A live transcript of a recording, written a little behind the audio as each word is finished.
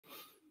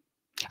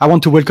I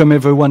want to welcome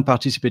everyone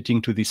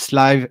participating to this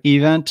live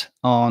event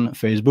on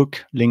Facebook,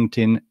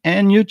 LinkedIn,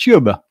 and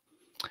YouTube.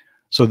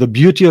 So the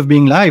beauty of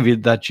being live is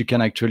that you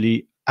can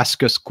actually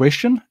ask us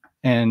questions,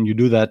 and you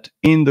do that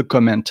in the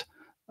comment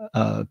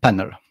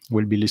panel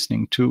we'll be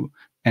listening to,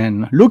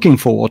 and looking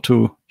forward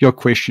to your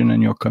question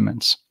and your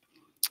comments.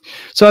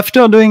 So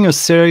after doing a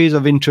series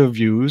of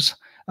interviews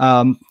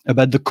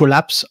about the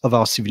collapse of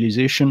our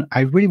civilization,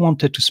 I really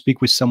wanted to speak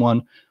with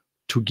someone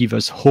to give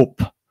us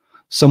hope,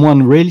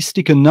 someone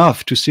realistic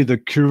enough to see the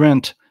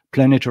current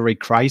planetary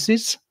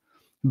crisis,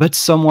 but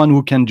someone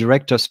who can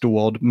direct us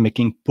toward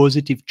making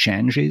positive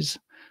changes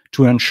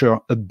to ensure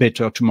a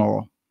better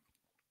tomorrow.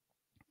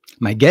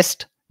 My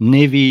guest,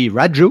 Navi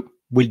Radjou,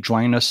 will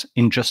join us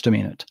in just a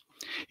minute.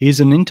 He is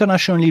an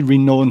internationally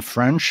renowned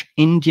French,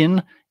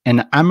 Indian,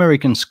 and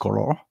American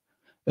scholar,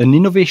 an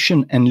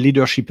innovation and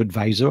leadership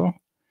advisor,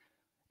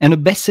 and a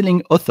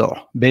best-selling author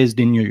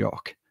based in New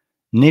York.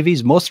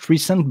 Navi's most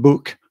recent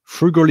book,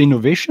 Frugal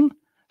Innovation: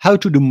 How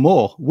to Do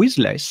More with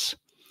Less,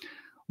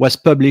 was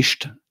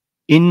published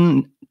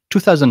in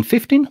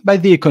 2015 by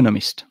The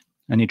Economist,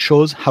 and it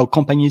shows how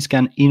companies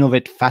can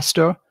innovate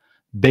faster,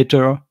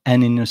 better,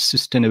 and in a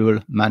sustainable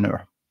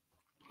manner.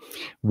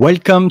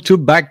 Welcome to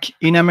Back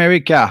in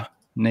America,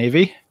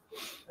 Navi.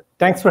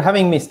 Thanks for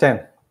having me,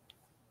 Stan.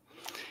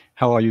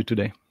 How are you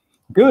today?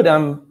 Good,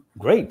 I'm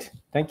great.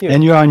 Thank you.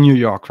 And you are in New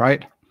York,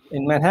 right?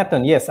 In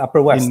Manhattan, yes,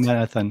 Upper West. In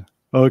Manhattan.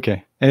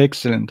 Okay,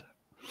 excellent.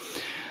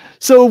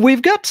 So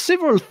we've got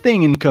several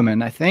things in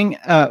common, I think.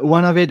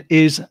 One of it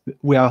is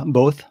we are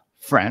both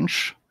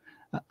French.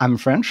 I'm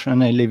French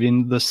and I live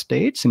in the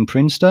States, in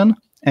Princeton.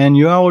 And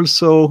you are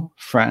also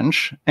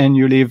French and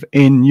you live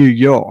in New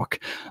York.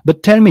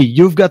 But tell me,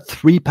 you've got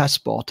 3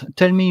 passports.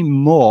 Tell me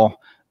more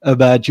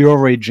about your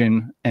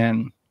origin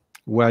and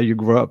where you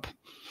grew up.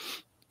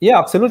 Yeah,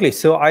 absolutely.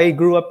 So I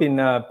grew up in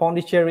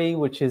Pondicherry,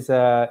 which is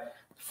a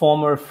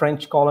former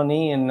French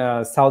colony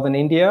in southern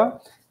India.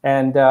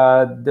 And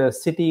the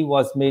city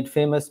was made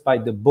famous by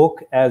the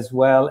book as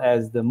well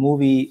as the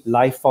movie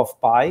Life of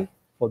Pi,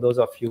 for those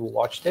of you who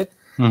watched it.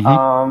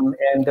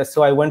 And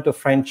so I went to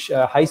French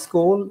high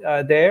school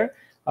there,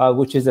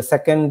 which is the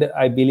second,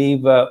 I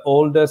believe,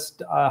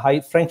 oldest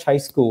French high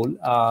school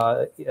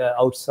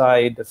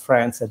outside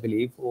France, I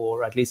believe,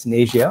 or at least in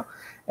Asia.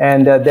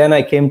 And then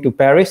I came to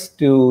Paris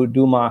to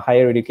do my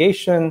higher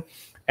education.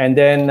 And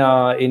then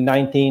in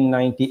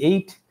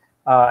 1998,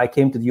 I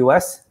came to the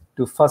US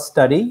to first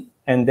study.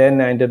 And then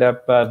I ended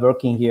up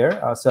working here.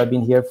 So I've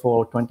been here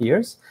for 20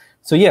 years.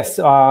 So yes,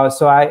 so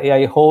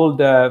I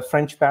hold a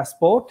French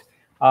passport.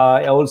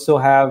 I also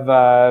have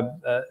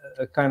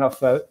a kind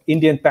of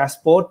Indian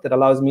passport that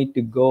allows me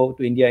to go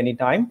to India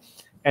anytime.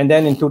 And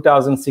then in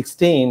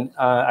 2016,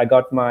 I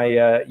got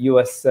my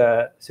US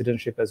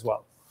citizenship as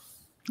well.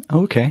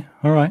 Okay,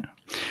 all right.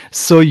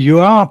 So you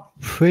are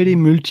pretty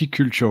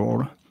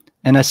multicultural.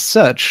 And as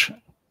such,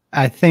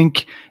 I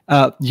think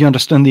you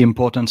understand the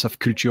importance of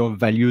cultural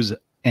values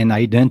and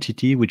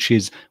identity, which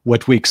is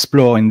what we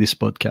explore in this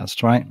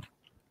podcast, right?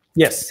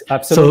 Yes,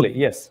 absolutely,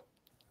 yes.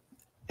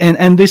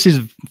 And this is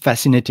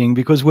fascinating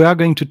because we are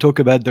going to talk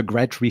about the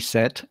Great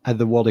Reset, as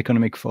the World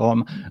Economic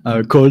Forum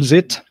calls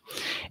it.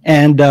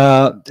 And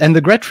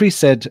the Great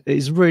Reset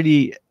is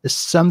really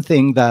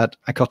something that,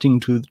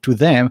 according to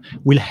them,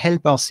 will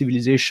help our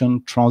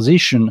civilization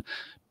transition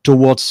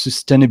towards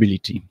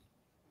sustainability.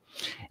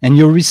 And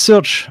your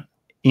research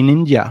in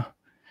India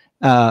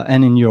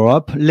and in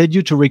Europe led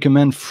you to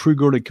recommend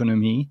frugal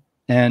economy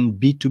and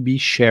B2B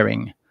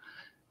sharing.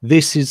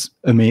 This is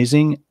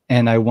amazing.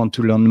 And I want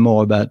to learn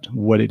more about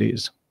what it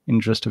is in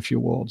just a few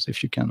words,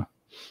 if you can.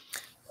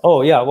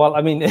 Oh yeah, well,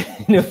 I mean,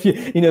 in a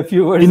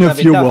few words. In a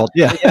few words,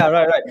 yeah. Yeah,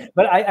 right.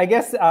 But I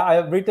guess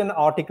I've written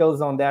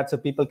articles on that, so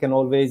people can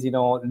always,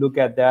 look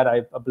at that.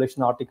 I published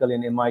an article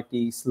in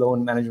MIT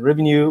Sloan Management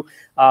Review.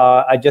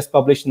 I just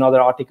published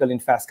another article in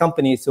Fast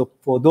Company. So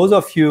for those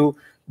of you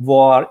who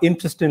are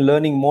interested in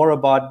learning more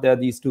about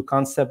these 2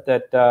 concepts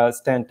that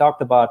Stan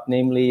talked about,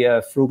 namely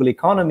frugal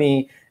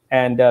economy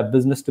and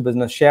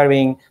business-to-business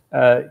sharing,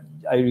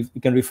 you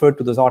can refer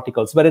to those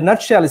articles. But in a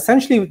nutshell,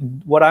 essentially,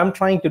 what I'm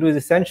trying to do is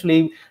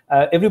essentially,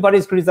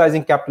 everybody's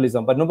criticizing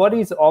capitalism, but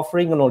nobody is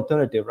offering an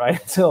alternative,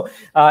 right? So,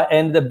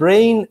 and the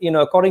brain,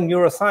 according to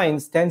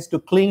neuroscience, tends to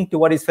cling to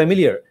what is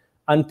familiar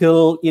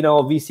until,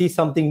 we see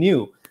something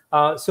new.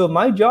 So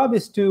my job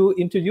is to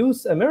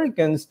introduce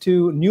Americans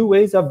to new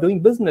ways of doing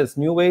business,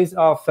 new ways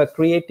of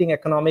creating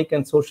economic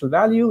and social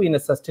value in a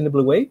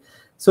sustainable way.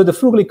 So the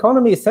frugal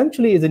economy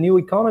essentially is a new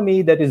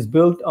economy that is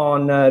built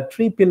on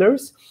 3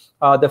 pillars.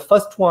 The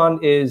first one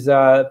is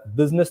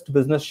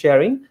business-to-business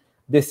sharing.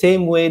 The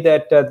same way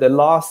that the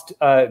last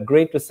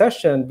Great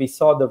Recession, we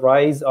saw the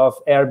rise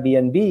of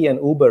Airbnb and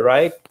Uber,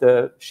 right?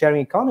 The sharing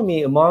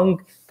economy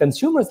among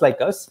consumers like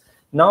us.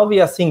 Now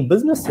we are seeing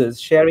businesses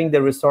sharing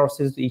their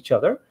resources to each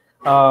other.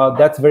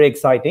 That's very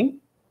exciting.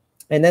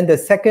 And then the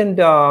second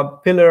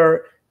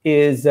pillar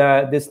is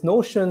this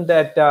notion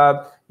that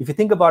if you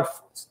think about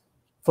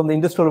from the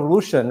Industrial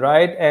Revolution,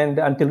 right? And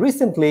until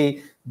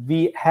recently,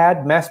 we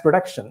had mass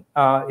production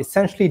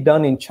essentially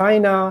done in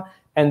China.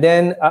 And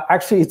then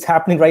actually it's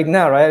happening right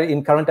now, right,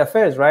 in current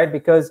affairs, right?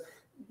 Because,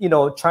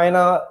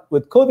 China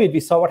with COVID, we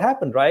saw what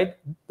happened, right?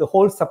 The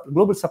whole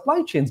global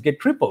supply chains get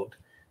crippled,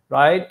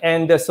 right?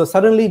 And so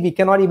suddenly we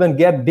cannot even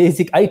get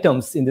basic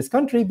items in this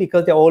country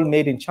because they're all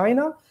made in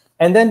China.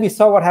 And then we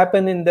saw what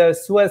happened in the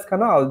Suez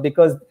Canal,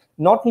 because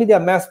not only they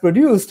are mass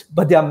produced,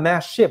 but they are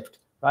mass shipped,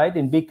 right,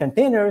 in big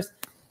containers.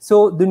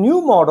 So the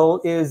new model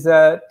is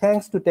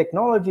thanks to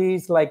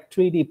technologies like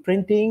 3D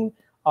printing,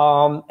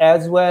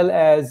 as well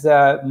as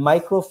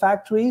micro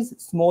factories,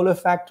 smaller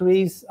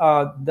factories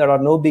that are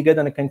no bigger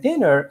than a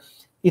container.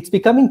 It's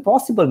becoming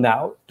possible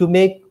now to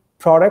make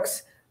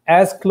products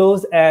as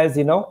close as,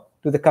 to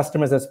the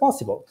customers as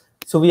possible.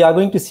 So we are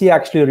going to see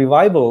actually a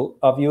revival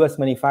of US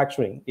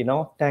manufacturing,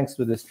 thanks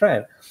to this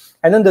trend.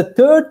 And then the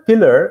third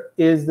pillar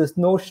is this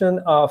notion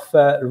of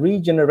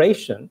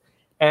regeneration.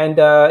 And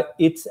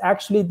it's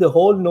actually the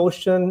whole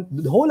notion,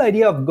 the whole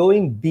idea of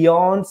going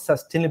beyond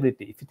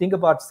sustainability. If you think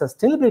about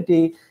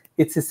sustainability,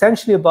 it's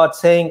essentially about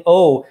saying,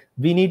 oh,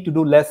 we need to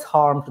do less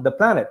harm to the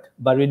planet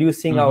by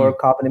reducing our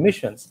carbon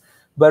emissions.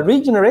 But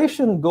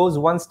regeneration goes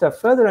one step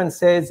further and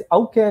says,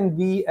 how can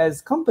we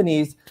as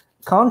companies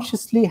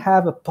consciously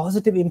have a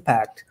positive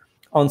impact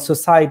on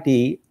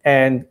society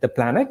and the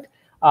planet?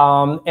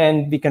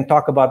 And we can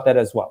talk about that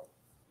as well.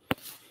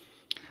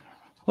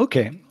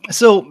 Okay,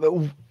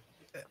 so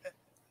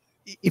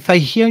if I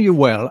hear you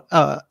well,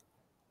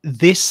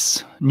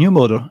 this new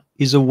model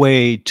is a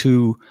way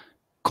to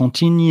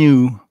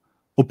continue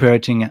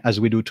operating as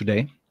we do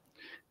today,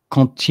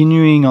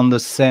 continuing on the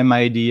same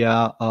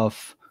idea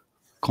of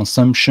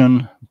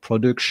consumption,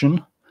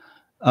 production,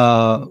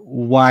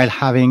 while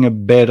having a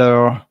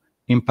better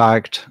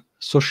impact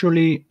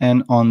socially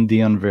and on the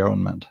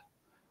environment.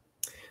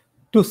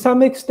 To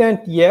some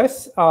extent,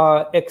 yes,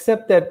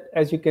 except that,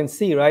 as you can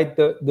see, right,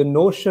 the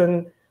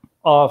notion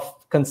of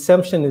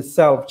consumption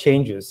itself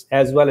changes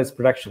as well as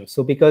production.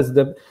 So because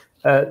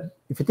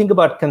if you think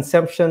about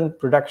consumption,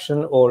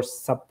 production, or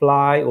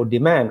supply or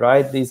demand,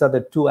 right, these are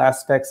the two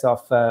aspects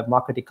of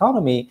market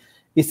economy.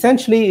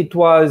 Essentially, it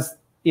was,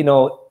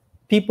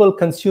 people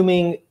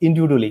consuming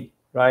individually,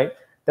 right?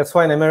 That's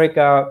why in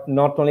America,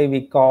 not only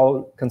we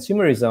call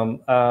consumerism,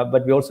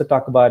 but we also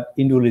talk about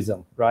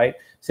individualism, right?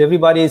 So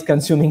everybody is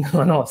consuming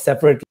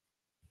separately.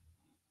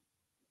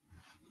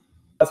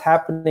 What's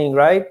happening,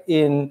 right,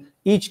 in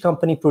each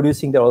company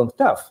producing their own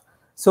stuff.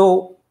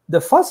 So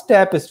the first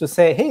step is to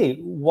say, hey,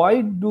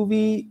 why do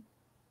we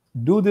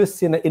do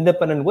this in an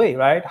independent way,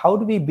 right? How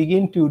do we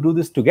begin to do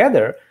this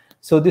together?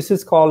 So this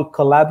is called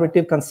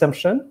collaborative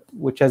consumption,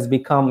 which has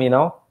become,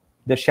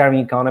 the sharing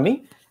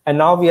economy. And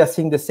now we are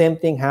seeing the same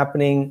thing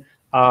happening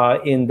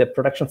in the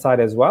production side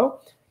as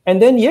well.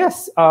 And then,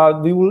 yes,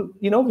 we will,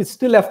 we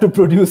still have to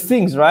produce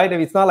things, right?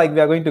 It's not like we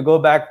are going to go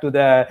back to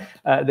the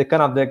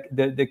kind of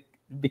the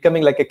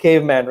becoming like a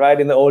caveman, right,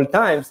 in the old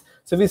times.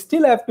 So we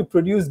still have to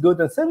produce goods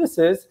and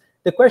services.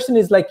 The question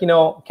is like,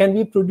 can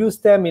we produce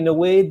them in a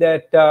way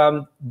that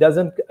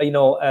doesn't,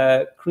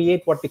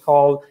 create what we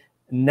call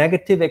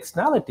negative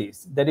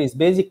externalities? That is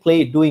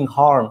basically doing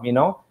harm,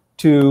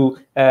 to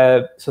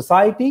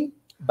society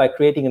by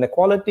creating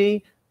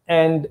inequality,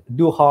 and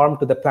do harm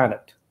to the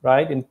planet,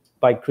 right?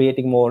 By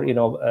creating more,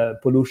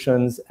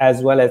 pollutions,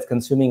 as well as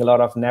consuming a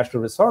lot of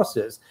natural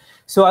resources.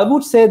 So I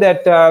would say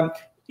that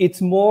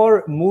it's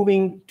more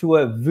moving to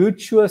a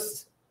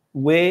virtuous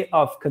way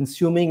of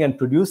consuming and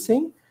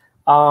producing.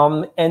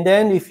 And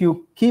then if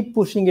you keep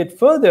pushing it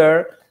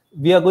further,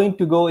 we are going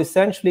to go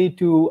essentially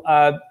to,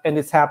 and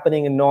it's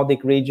happening in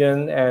Nordic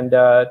region and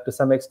to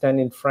some extent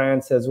in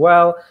France as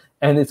well.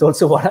 And it's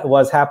also what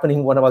was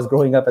happening when I was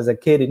growing up as a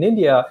kid in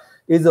India,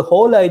 is the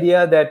whole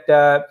idea that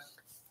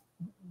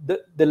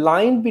the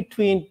line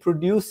between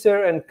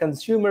producer and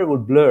consumer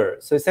would blur.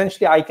 So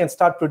essentially I can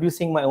start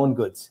producing my own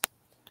goods.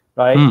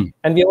 Right.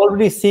 And we're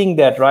already seeing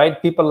that,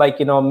 right? People like,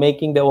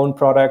 making their own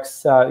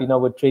products,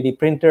 with 3D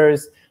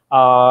printers,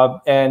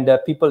 and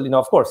people,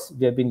 of course,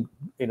 we have been,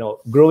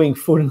 growing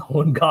food in our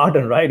own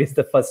garden, right? It's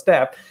the first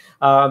step.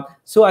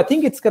 So I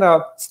think it's going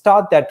to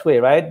start that way,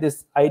 right?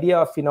 This idea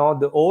of,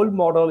 the old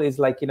model is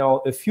like,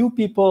 a few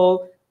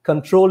people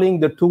controlling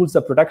the tools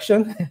of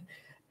production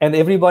and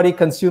everybody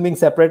consuming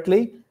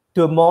separately,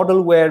 to a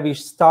model where we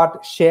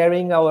start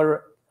sharing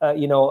our,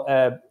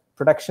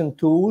 production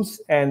tools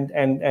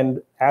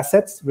and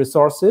assets,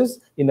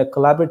 resources in a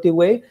collaborative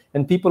way,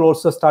 and people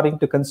also starting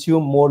to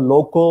consume more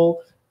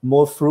local,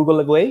 more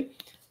frugal way.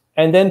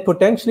 And then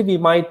potentially we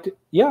might,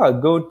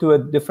 go to a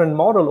different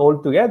model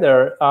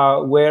altogether,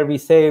 where we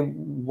say,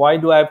 why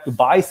do I have to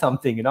buy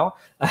something,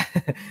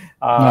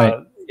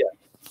 Right.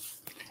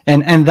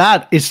 And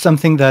that is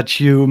something that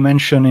you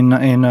mentioned in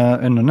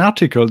an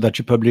article that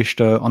you published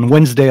on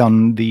Wednesday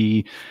on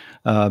the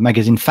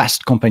magazine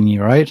Fast Company,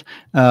 right?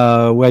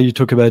 Where you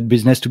talk about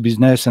business to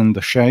business and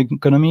the sharing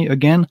economy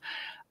again.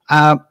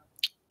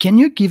 Can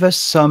you give us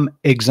some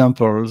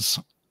examples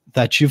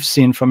that you've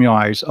seen from your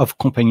eyes of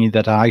companies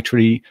that are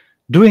actually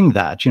doing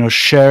that,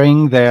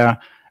 sharing their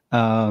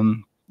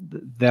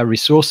their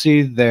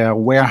resources, their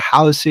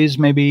warehouses,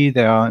 maybe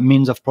their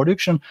means of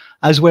production,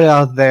 as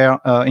well as their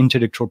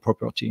intellectual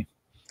property.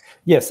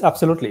 Yes,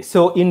 absolutely.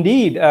 So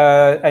indeed,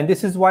 and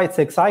this is why it's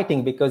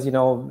exciting, because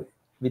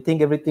we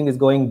think everything is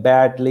going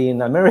badly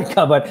in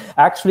America, but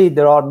actually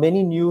there are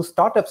many new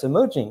startups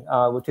emerging,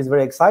 which is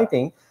very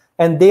exciting,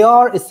 and they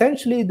are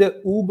essentially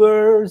the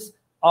Ubers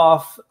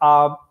of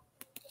a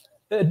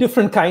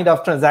different kind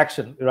of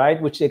transaction,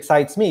 right? Which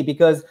excites me,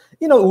 because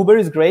Uber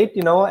is great,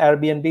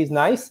 Airbnb is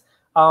nice,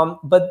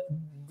 but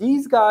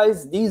these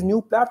guys, these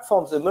new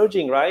platforms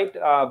emerging, right,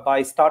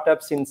 by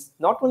startups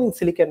not only in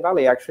Silicon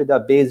Valley, actually they're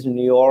based in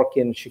New York,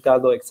 in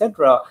Chicago,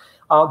 etc.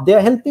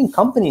 They're helping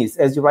companies,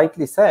 as you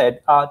rightly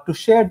said, to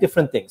share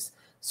different things.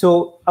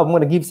 So I'm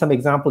going to give some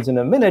examples in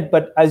a minute,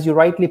 but as you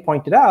rightly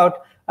pointed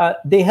out,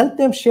 they help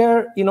them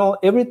share,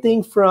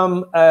 everything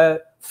from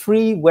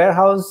free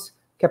warehouse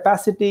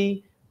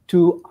capacity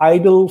to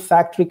idle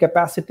factory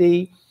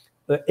capacity,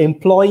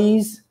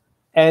 employees,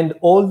 and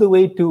all the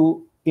way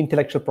to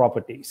intellectual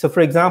property. So, for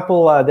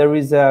example, there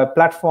is a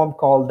platform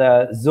called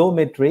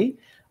Zometry.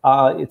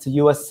 It's a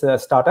US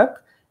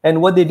startup.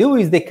 And what they do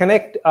is they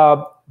connect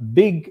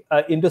big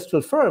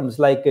industrial firms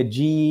like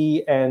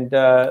GE and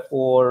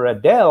or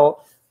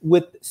Dell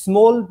with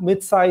small,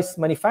 mid-sized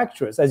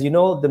manufacturers. As you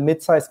know, the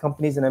mid-sized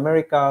companies in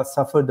America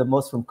suffered the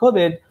most from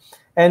COVID.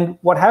 And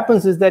what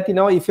happens is that,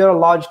 if you're a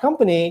large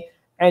company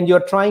and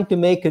you're trying to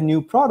make a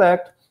new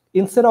product,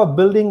 instead of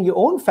building your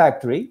own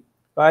factory,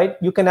 right,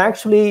 you can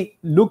actually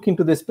look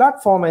into this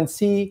platform and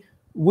see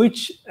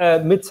which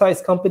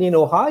mid-sized company in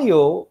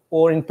Ohio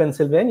or in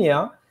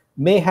Pennsylvania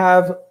may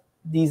have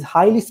these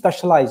highly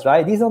specialized,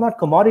 right? These are not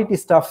commodity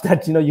stuff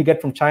that you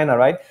get from China,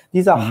 right?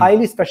 These are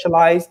highly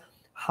specialized,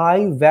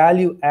 high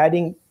value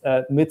adding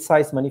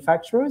mid-sized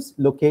manufacturers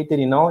located,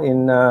 in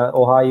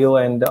Ohio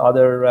and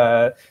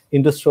other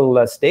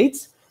industrial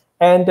states.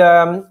 And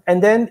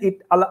then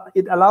it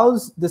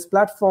allows this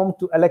platform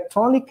to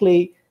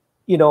electronically,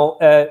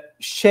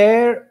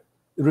 share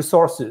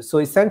resources. So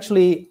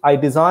essentially, I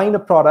design a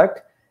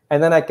product,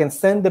 and then I can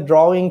send the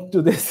drawing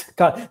to this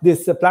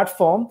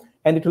platform,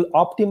 and it will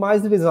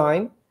optimize the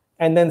design,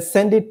 and then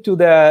send it to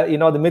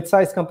the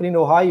mid-sized company in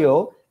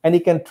Ohio, and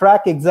it can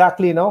track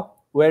exactly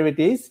where it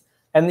is.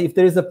 And if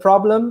there is a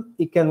problem,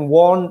 it can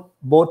warn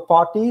both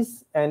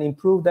parties and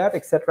improve that,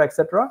 et cetera, et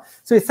cetera.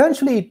 So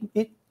essentially,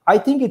 I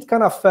think it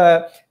kind of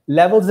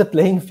levels the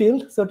playing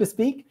field, so to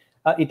speak.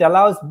 It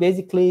allows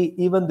basically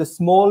even the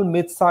small,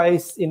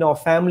 mid-sized,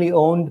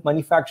 family-owned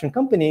manufacturing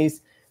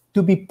companies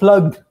to be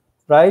plugged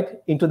right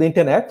into the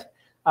internet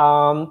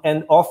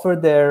and offer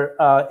their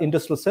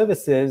industrial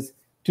services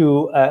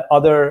to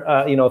other,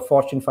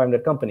 Fortune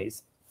 500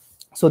 companies.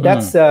 So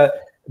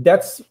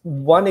that's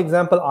one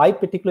example I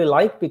particularly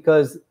like,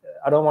 because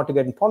I don't want to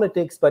get in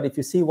politics, but if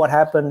you see what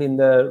happened in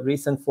the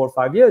recent 4 or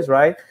 5 years,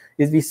 right,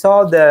 is we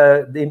saw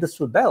the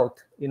industrial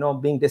belt,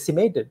 being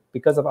decimated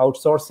because of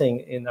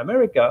outsourcing in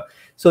America.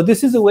 So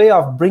this is a way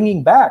of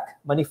bringing back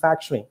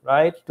manufacturing,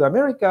 right, to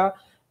America.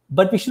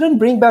 But we shouldn't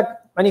bring back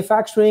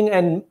manufacturing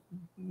and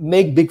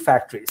make big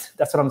factories.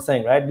 That's what I'm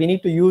saying, right? We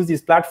need to use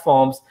these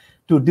platforms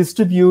to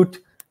distribute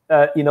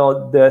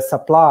the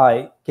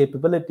supply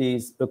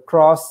capabilities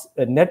across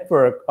a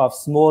network of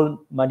small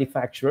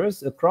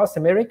manufacturers across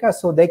America,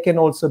 so they can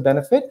also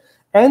benefit,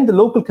 and the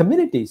local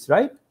communities,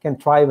 right, can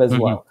thrive as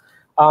well.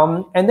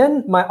 And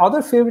then my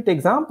other favorite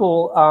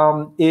example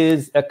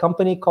is a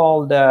company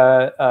called,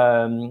 I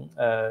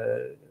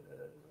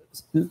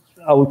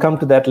will come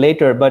to that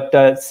later,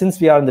 but since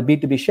we are in the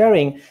B2B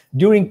sharing,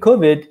 during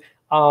COVID,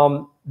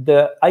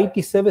 the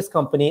IT service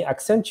company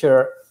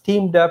Accenture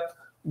teamed up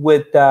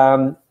with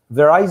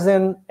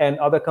Verizon and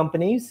other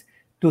companies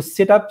to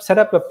set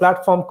up a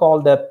platform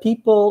called the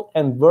People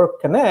and Work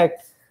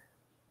Connect.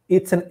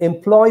 It's an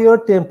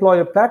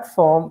employer-to-employer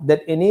platform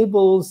that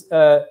enables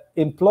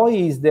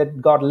employees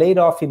that got laid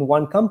off in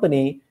one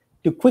company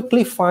to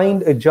quickly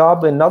find a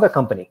job in another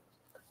company,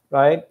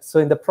 right? So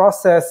in the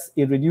process,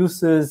 it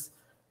reduces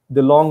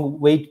the long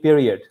wait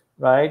period,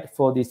 right,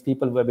 for these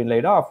people who have been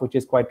laid off, which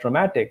is quite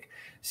dramatic.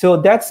 So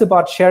that's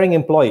about sharing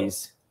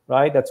employees,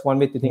 right? That's one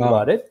way to think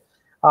about it.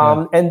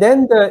 And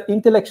then the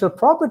intellectual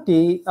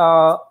property,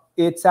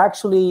 it's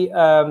actually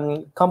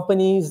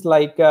companies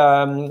like,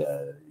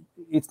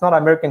 it's not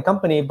an American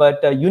company,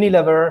 but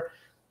Unilever,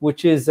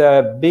 which is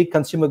a big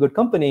consumer good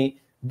company,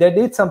 they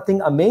did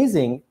something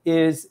amazing.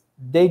 Is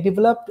they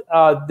developed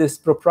this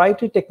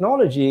proprietary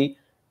technology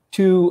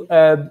to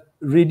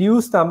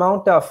reduce the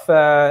amount of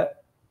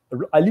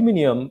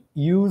aluminum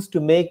used to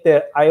make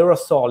the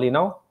aerosol,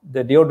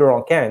 the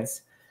deodorant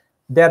cans.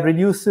 That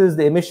reduces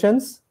the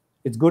emissions.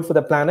 It's good for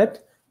the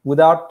planet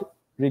without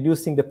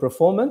reducing the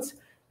performance.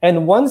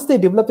 And once they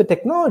develop the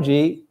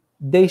technology,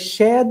 they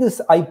share this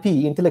IP,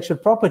 intellectual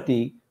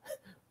property,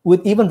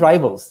 with even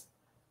rivals,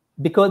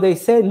 because they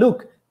say,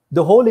 look,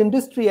 the whole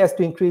industry has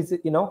to increase,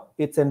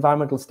 its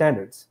environmental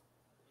standards.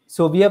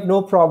 So we have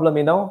no problem,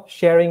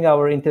 sharing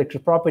our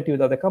intellectual property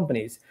with other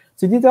companies.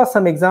 So these are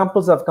some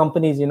examples of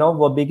companies,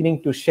 who are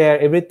beginning to share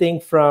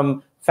everything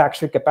from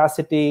factory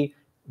capacity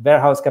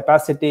warehouse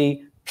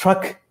capacity,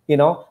 truck,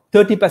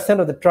 30%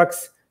 of the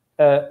trucks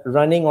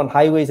running on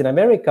highways in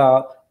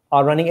America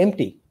are running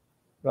empty,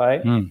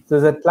 right? So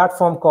there's a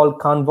platform called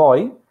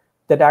Convoy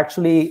that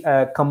actually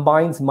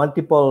combines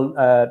multiple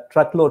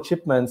truckload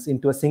shipments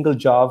into a single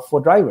job for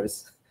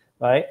drivers,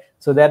 right?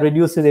 So that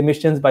reduces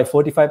emissions by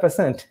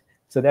 45%.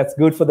 So that's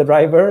good for the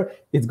driver,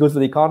 it's good for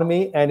the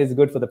economy, and it's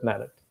good for the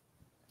planet.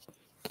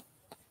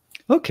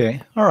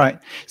 Okay, all right.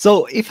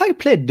 So if I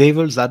play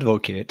devil's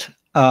advocate,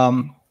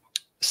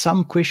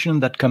 some question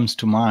that comes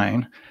to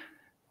mind,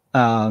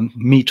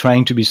 me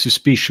trying to be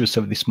suspicious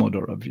of this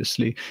model,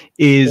 obviously,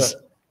 is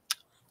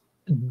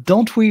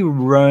don't we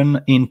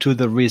run into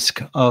the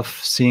risk of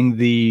seeing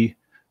the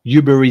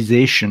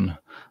Uberization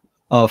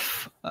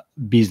of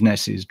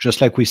businesses,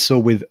 just like we saw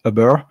with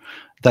Uber,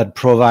 that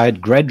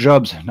provide great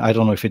jobs? I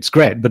don't know if it's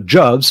great, but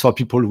jobs for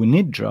people who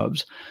need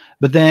jobs,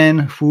 but then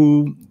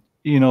who,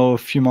 a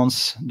few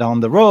months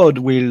down the road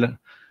will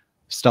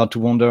start to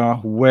wonder,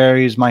 where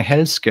is my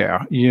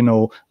healthcare?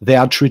 They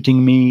are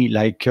treating me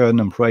like an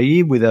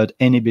employee without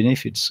any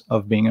benefits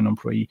of being an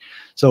employee.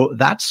 So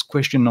that's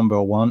question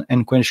number one.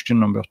 And question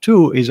number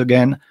two is,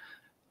 again,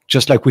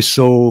 just like we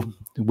saw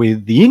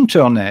with the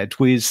internet,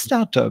 with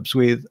startups,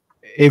 with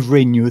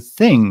every new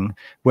thing,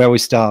 where we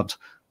start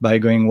by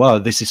going, wow,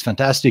 this is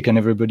fantastic, and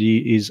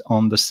everybody is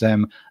on the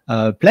same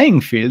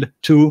playing field,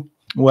 to,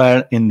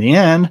 well, in the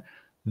end,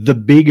 the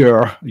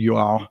bigger you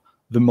are,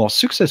 the more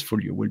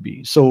successful you will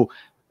be. So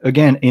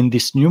again, in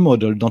this new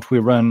model, don't we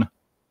run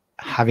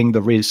having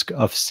the risk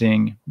of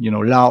seeing,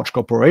 large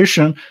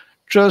corporation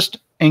just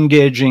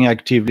engaging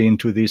actively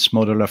into this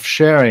model of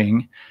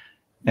sharing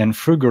and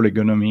frugal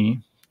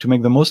economy to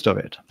make the most of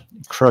it,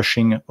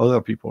 crushing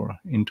other people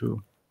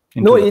into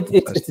no,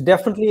 it's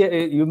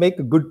definitely, you make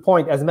a good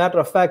point. As a matter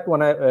of fact,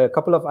 a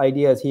couple of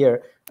ideas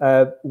here.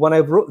 When I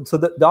wrote, so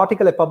the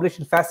article I published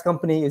in Fast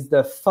Company is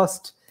the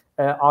first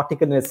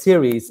article in a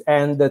series,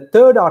 and the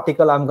third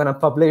article I'm going to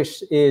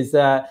publish is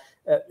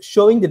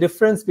showing the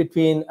difference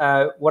between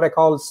what I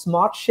call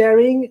smart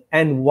sharing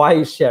and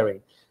wise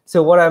sharing.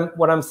 So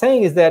what I'm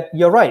saying is that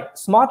you're right.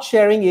 Smart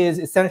sharing is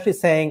essentially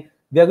saying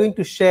we are going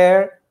to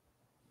share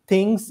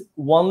things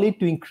only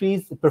to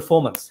increase the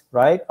performance,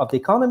 right, of the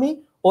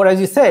economy, or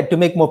as you said, to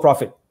make more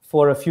profit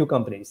for a few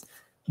companies.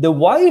 The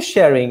wise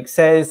sharing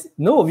says,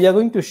 no, we are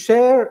going to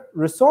share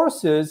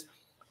resources,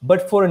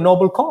 but for a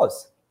noble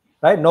cause.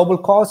 Right, noble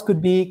cause could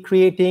be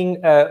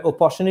creating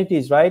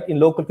opportunities, right,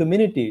 in local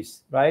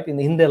communities, right, in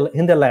the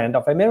hinterland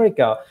of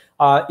America.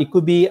 It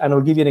could be, and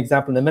I'll give you an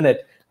example in a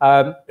minute.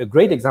 A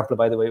great example,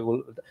 by the way.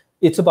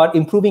 It's about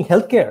improving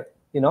healthcare,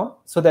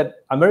 so that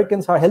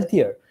Americans are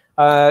healthier.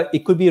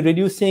 It could be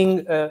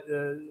reducing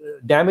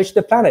damage to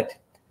the planet.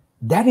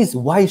 That is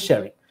wise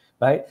sharing,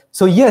 right?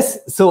 So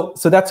yes, so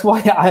that's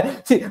why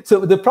I see.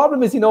 So the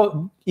problem is,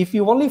 if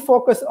you only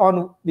focus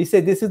on, we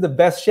say this is the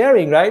best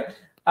sharing, right?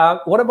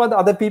 What about the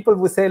other people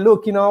who say,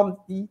 look,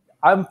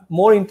 I'm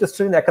more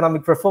interested in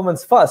economic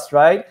performance first,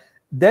 right?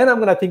 Then I'm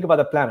going to think about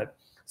the planet.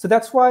 So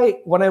that's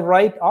why when I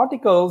write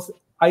articles,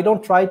 I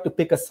don't try to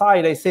pick a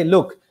side. I say,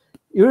 look,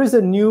 here is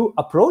a new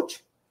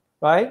approach,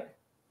 right?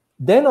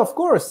 Then, of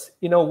course,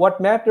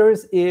 what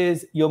matters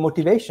is your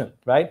motivation,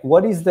 right?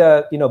 What is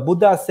the,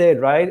 Buddha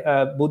said, right?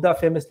 Buddha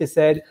famously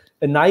said,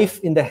 a knife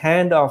in the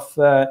hand of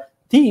a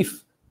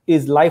thief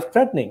is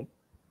life-threatening,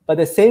 but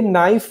the same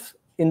knife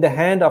in the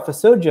hand of a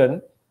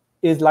surgeon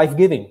is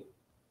life-giving,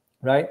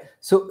 right?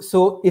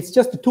 So it's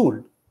just a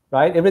tool,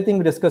 right? Everything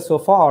we discussed so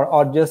far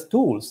are just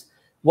tools.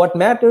 What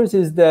matters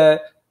is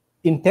the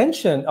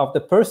intention of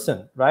the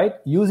person, right,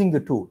 using the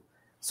tool.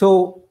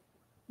 So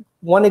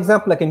one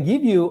example I can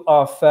give you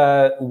of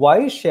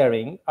wise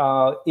sharing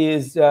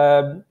is,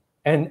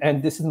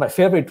 and this is my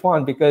favorite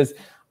one, because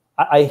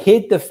I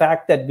hate the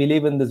fact that we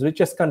live in the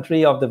richest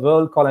country of the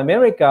world called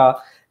America,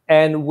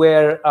 and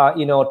where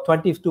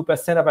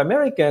 22% of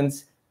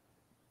Americans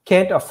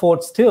can't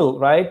afford still,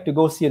 right, to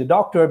go see a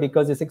doctor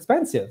because it's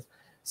expensive.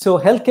 So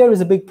healthcare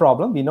is a big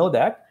problem. We know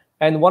that.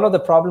 And one of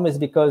the problems is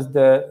because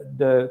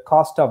the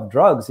cost of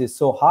drugs is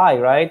so high,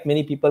 right?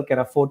 Many people can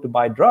afford to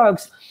buy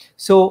drugs.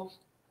 So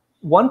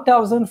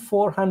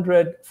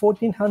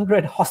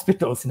 1,400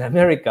 hospitals in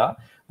America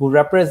who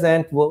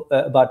represent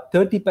about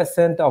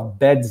 30% of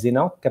beds,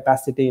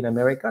 capacity in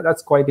America.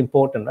 That's quite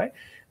important, right?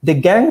 They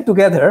gang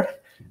together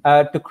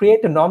to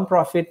create a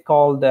nonprofit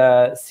called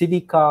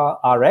Civica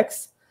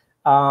RX.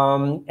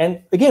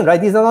 And again,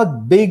 right, these are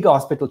not big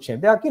hospital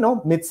chains. They are,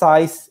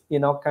 mid-size,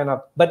 kind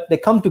of, but they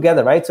come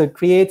together, right? So it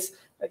creates,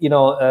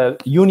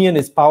 union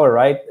is power,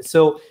 right?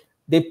 So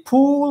they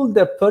pool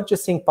their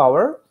purchasing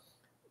power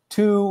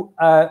to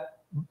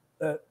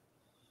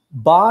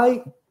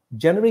buy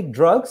generic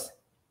drugs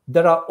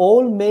that are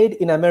all made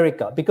in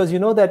America. Because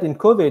that in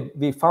COVID,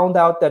 we found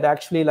out that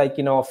actually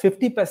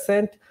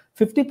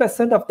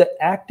 50% of the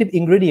active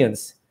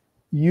ingredients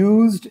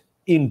used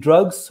in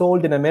drugs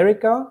sold in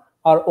America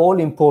are all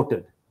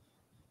imported,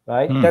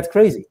 right? That's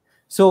crazy.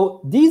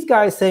 So these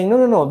guys saying,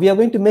 no, we are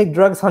going to make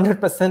drugs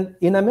 100%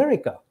 in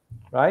America,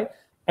 right?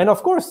 And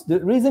of course, the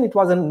reason it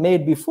wasn't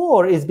made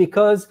before is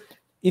because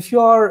if you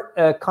are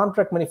a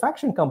contract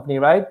manufacturing company,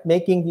 right,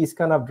 making these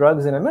kind of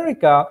drugs in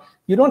America,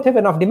 you don't have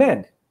enough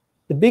demand.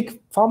 The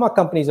big pharma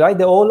companies, right,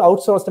 they all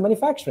outsource the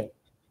manufacturing,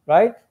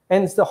 right?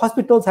 And the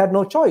hospitals had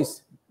no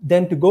choice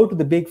than to go to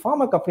the big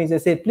pharma companies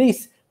and say,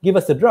 please give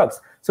us the drugs.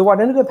 So what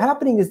ended up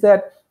happening is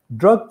that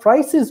drug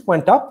prices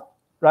went up,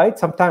 right?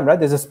 Sometime, right?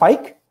 There's a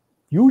spike,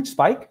 huge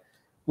spike,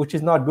 which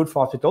is not good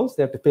for hospitals.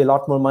 They have to pay a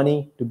lot more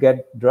money to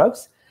get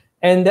drugs.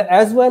 And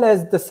as well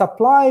as the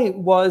supply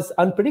was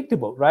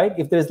unpredictable, right?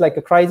 If there's like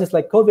a crisis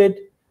like COVID,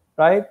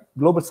 right?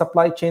 Global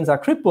supply chains are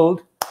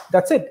crippled.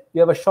 That's it. You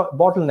have a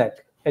bottleneck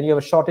and you have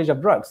a shortage of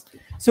drugs.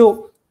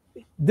 So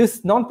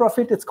this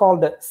nonprofit, it's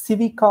called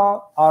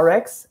Civica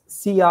RX,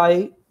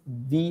 CIVICA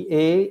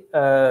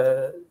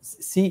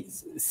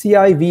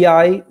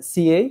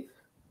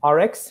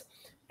RX.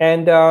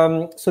 And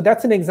so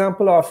that's an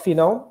example of,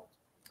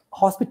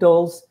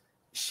 hospitals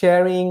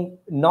sharing,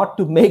 not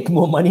to make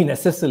more money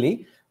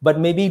necessarily, but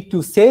maybe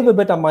to save a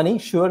bit of money,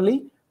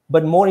 surely.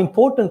 But more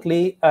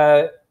importantly,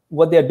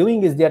 what they're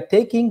doing is they're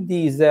taking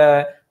these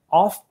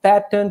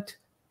off-patent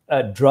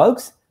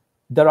drugs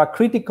that are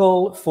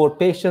critical for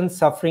patients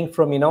suffering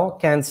from,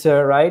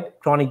 cancer, right?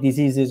 Chronic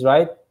diseases,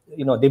 right?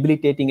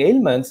 Debilitating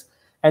ailments.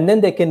 And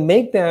then they can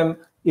make them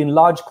in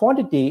large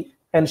quantity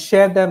and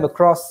share them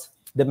across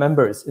the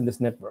members in this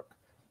network.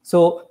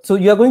 So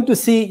you're going to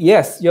see,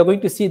 yes, you're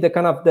going to see the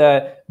kind of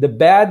the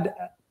bad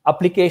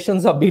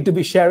applications of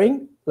B2B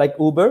sharing, like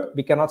Uber.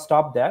 We cannot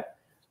stop that.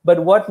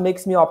 But what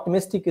makes me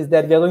optimistic is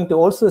that we're going to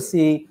also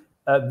see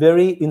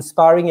very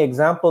inspiring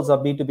examples of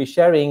B2B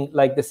sharing,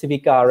 like the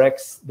Civica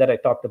RX that I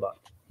talked about.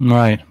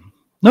 Right.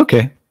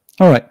 Okay.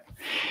 All right.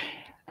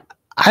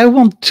 I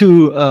want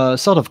to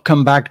sort of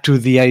come back to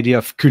the idea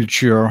of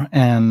culture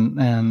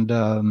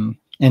and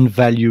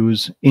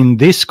values in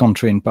this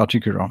country in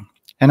particular.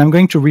 And I'm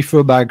going to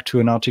refer back to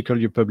an article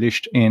you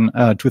published in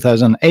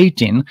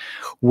 2018,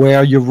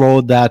 where you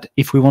wrote that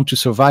if we want to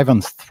survive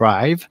and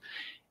thrive,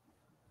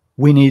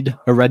 we need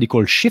a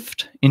radical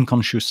shift in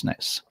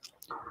consciousness.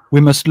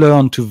 We must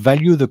learn to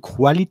value the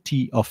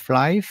quality of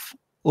life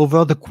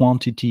over the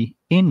quantity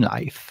in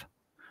life.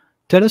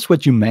 Tell us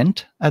what you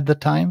meant at the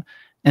time,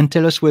 and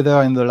tell us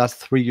whether in the last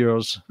 3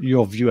 years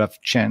your view have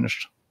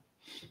changed.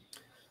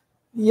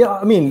 Yeah,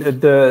 I mean,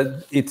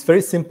 it's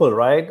very simple,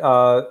 right?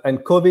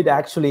 And COVID,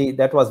 actually,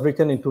 that was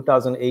written in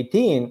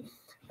 2018.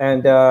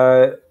 And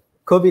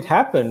COVID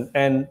happened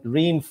and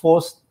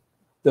reinforced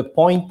the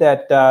point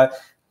that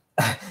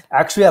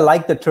actually I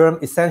like the term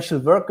essential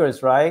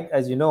workers, right?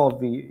 As you know,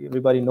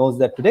 everybody knows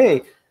that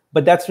today.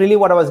 But that's really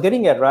what I was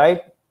getting at,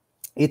 right?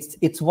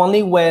 It's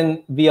only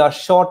when we are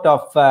short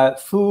of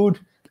food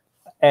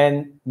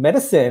and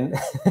medicine,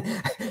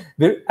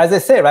 as I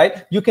say,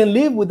 right, you can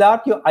live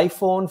without your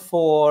iPhone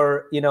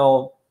for,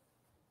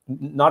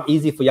 not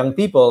easy for young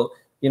people.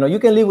 You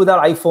can live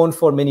without iPhone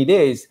for many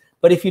days.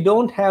 But if you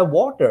don't have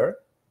water,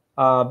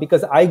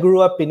 because I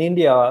grew up in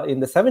India in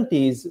the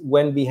 70s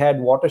when we had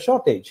water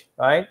shortage,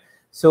 right?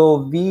 So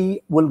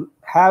we will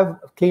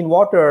have clean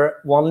water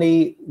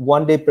only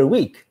 1 day per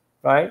week,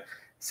 right?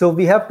 So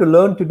we have to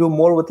learn to do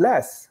more with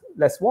less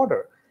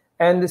water.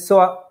 And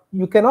so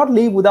you cannot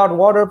live without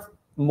water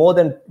more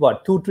than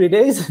 2-3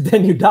 days,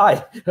 then you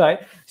die, right?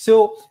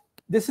 So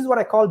this is what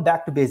I call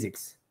back to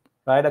basics,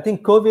 right? I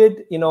think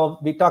COVID,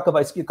 we talk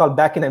about, it's called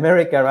back in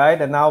America, right?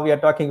 And now we are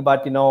talking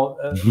about,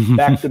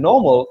 back to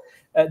normal.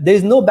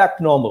 There's no back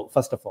to normal,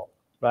 first of all,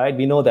 right?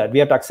 We know that. We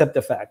have to accept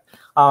the fact.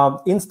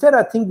 Instead,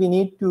 I think we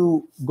need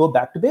to go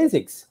back to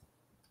basics,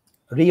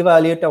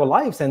 reevaluate our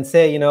lives and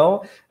say,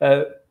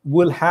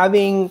 will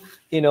having,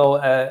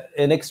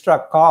 an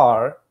extra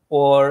car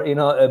or,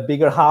 a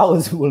bigger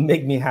house will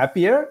make me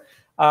happier?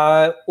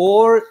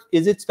 Or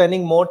is it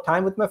spending more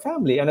time with my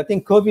family? And I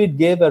think COVID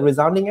gave a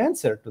resounding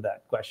answer to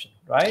that question,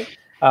 right?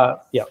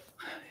 Yeah.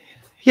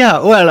 Yeah,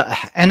 well,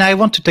 and I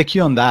want to take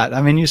you on that.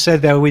 I mean, you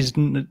said there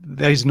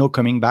is no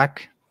coming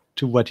back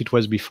to what it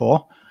was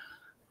before.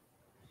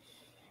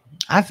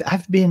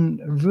 I've been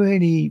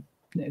really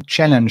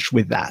challenged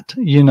with that.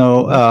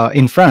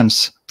 In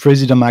France,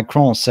 President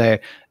Macron say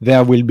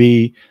there will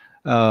be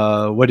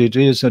what it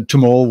is,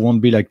 tomorrow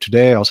won't be like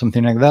today or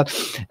something like that.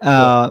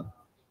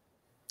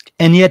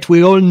 And yet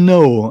we all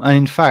know, and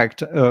in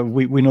fact,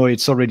 we know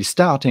it's already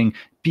starting,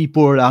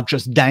 people are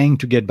just dying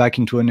to get back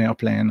into an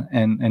airplane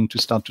and to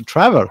start to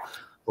travel.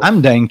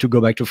 I'm dying to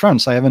go back to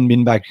France. I haven't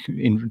been back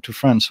to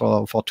France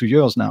for 2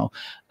 years now.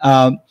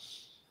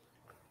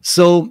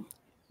 So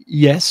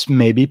yes,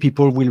 maybe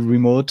people will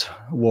remote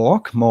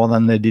work more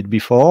than they did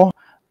before.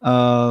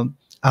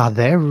 Are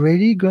they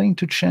really going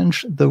to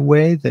change the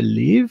way they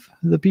live,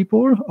 the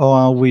people? Or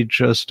are we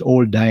just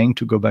all dying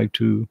to go back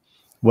to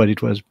what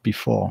it was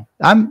before?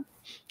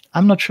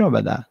 I'm not sure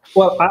about that.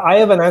 Well, I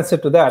have an answer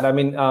to that. I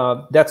mean,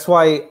 that's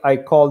why I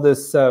call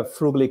this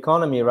frugal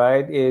economy,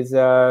 right?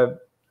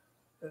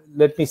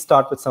 Let me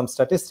start with some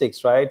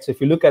statistics, right? So if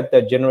you look at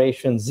the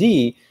Generation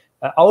Z,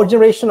 our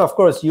generation, of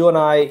course, you and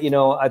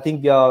I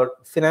think we are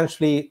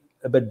financially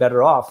a bit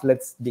better off.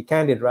 Let's be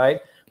candid, right?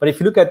 But if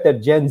you look at the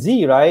Gen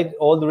Z, right,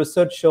 all the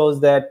research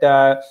shows that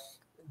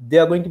they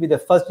are going to be the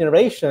first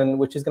generation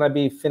which is going to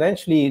be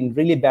financially in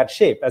really bad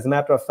shape. As a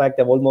matter of fact,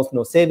 they have almost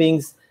no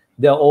savings.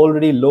 They're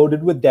already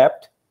loaded with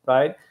debt,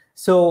 right?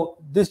 So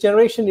this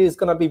generation is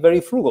going to be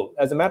very frugal.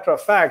 As a matter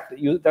of fact,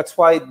 that's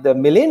why the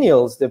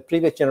millennials, the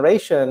previous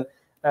generation,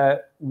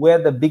 were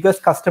the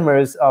biggest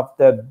customers of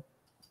the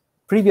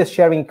previous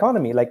sharing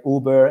economy, like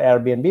Uber,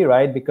 Airbnb,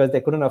 right? Because they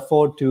couldn't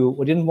afford to,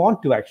 or didn't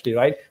want to actually,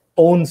 right,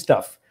 own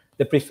stuff.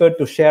 They preferred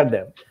to share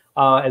them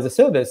as a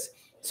service.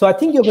 So I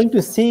think you're going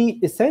to see,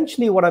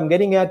 essentially what I'm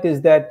getting at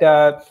is that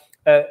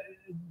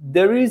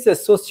there is a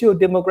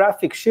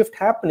socio-demographic shift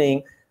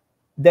happening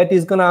that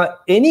is going to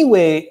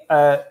anyway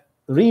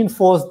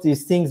reinforce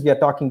these things we are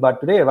talking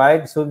about today,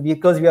 right? So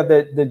because we have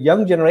the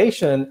young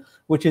generation,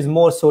 which is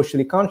more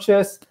socially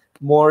conscious,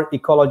 more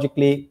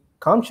ecologically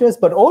conscious,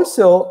 but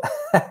also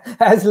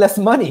has less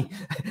money.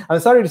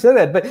 I'm sorry to say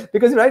that, but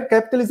because, right,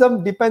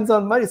 capitalism depends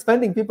on money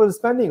spending, people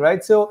spending,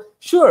 right? So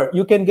sure,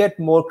 you can get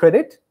more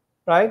credit,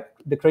 right?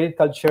 The credit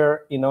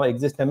culture,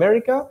 exists in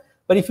America.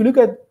 But if you look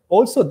at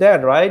also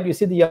that, right, you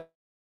see the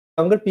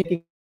younger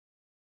people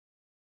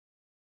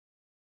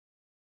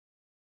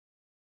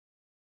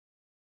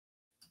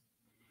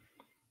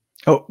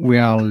Oh, we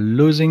are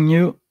losing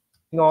you.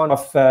 on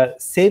of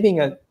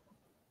saving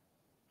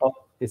oh,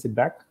 is it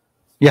back?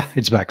 Yeah,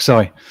 it's back.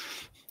 Sorry.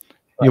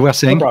 Right. You were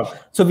saying? No problem.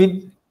 So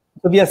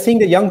we are seeing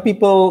the young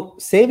people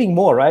saving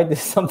more, right? This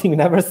is something we've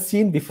never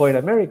seen before in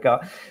America.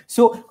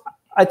 So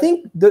I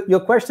think your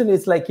question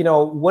is like,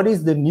 what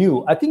is the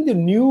new? I think the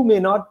new may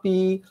not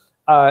be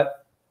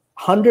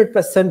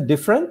 100%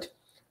 different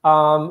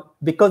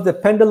because the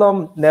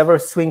pendulum never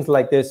swings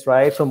like this,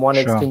 right? From one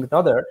extreme to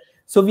another.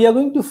 So we are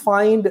going to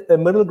find a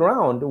middle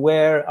ground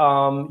where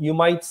you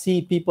might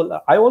see people.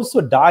 I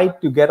also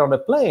died to get on a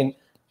plane,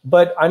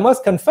 but I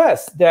must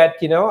confess that,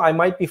 I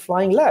might be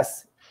flying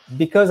less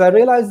because I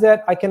realized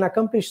that I can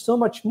accomplish so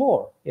much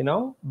more,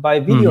 by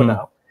video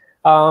now.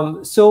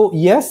 So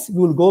yes,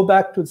 we'll go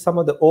back to some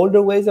of the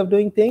older ways of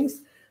doing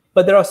things,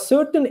 but there are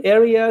certain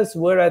areas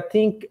where I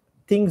think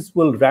things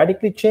will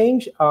radically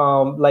change,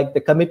 like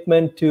the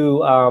commitment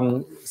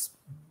to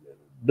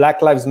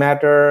Black Lives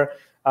Matter,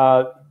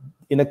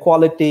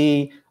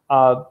 inequality,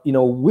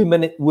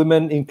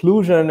 women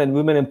inclusion and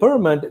women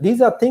empowerment. These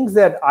are things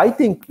that I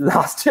think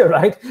last year,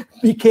 right,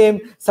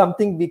 became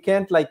something we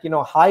can't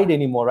hide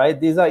anymore, right?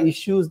 These are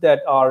issues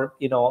that are,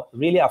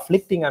 really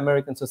afflicting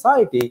American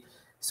society.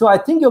 So I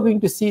think you're going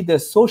to see the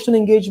social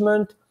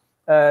engagement,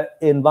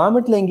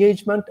 environmental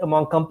engagement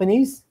among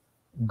companies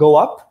go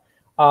up.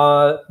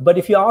 But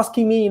if you're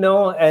asking me,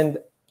 and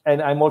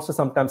I'm also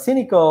sometimes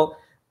cynical,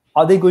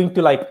 are they going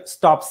to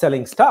stop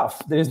selling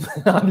stuff?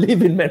 I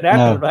live in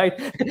Manhattan, right?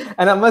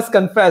 And I must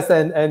confess,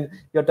 and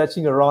you're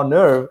touching a raw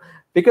nerve,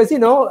 because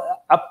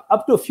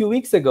up to a few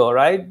weeks ago,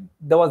 right,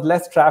 there was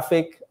less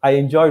traffic. I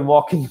enjoyed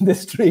walking in the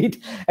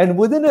street, and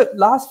within the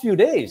last few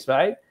days,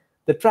 right,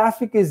 the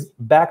traffic is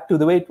back to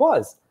the way it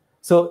was.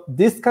 So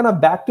this kind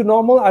of back to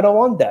normal, I don't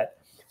want that.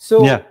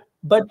 So,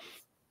 but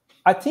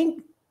I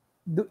think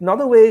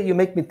another way you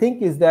make me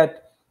think is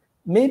that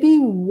maybe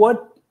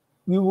what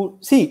we will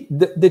see,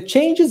 the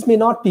changes may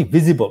not be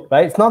visible,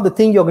 right? It's not the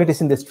thing you're going to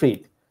see in the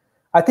street.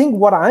 I think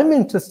what I'm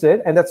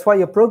interested, and that's why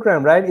your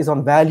program, right, is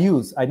on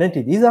values,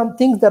 identity. These are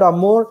things that are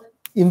more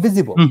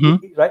invisible,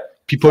 right?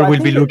 People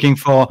will be looking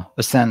for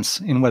a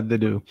sense in what they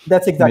do.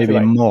 That's exactly maybe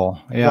right.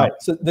 more. Yeah. Right.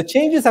 So the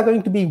changes are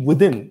going to be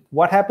within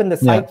what happened in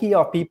the psyche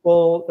of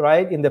people,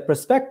 right, in the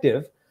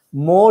perspective,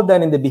 more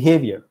than in the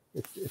behavior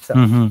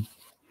itself.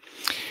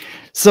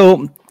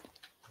 So,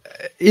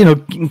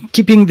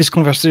 keeping this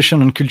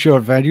conversation on cultural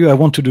value, I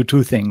want to do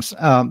two things.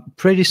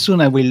 Pretty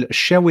soon, I will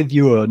share with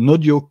you an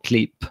audio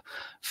clip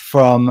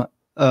from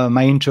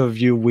my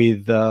interview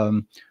with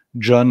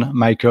John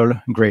Michael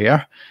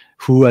Greer,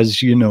 who,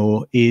 as you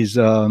know, is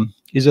a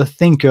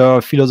thinker,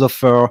 a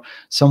philosopher,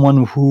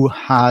 someone who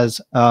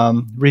has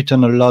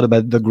written a lot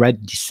about the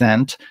Great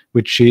Descent,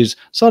 which is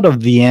sort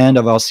of the end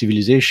of our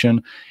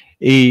civilization.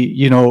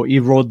 He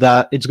wrote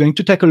that it's going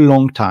to take a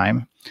long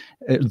time.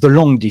 The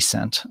long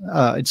descent.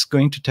 It's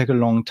going to take a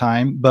long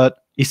time,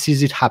 but he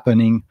sees it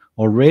happening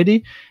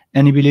already,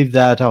 and he believes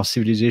that our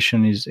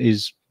civilization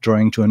is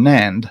drawing to an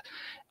end.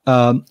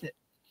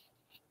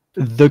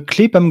 The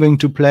clip I'm going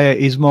to play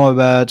is more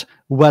about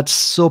what's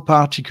so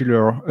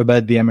particular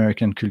about the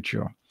American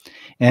culture.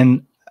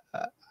 And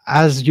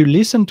as you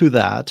listen to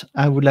that,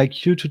 I would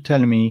like you to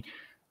tell me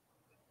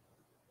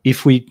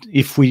if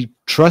we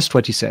trust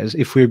what he says,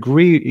 if we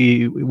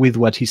agree with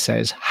what he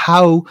says,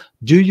 how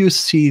do you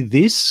see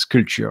this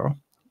culture,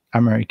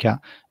 America,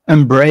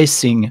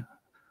 embracing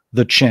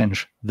the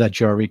change that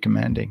you're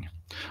recommending?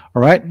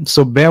 All right,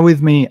 so bear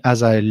with me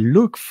as I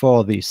look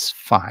for this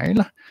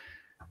file.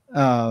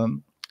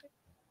 And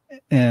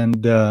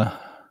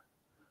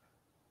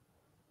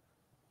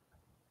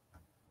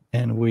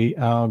we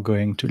are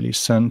going to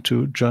listen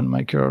to John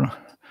Michael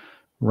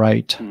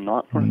right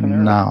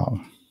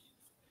now.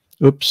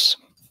 Oops.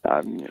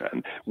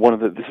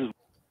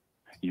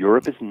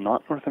 Europe is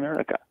not North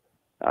America.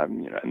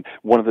 And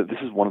this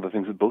is one of the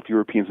things that both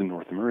Europeans and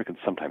North Americans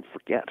sometimes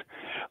forget.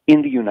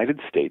 In the United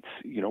States,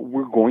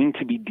 we're going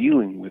to be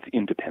dealing with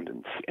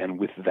independence and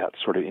with that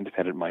sort of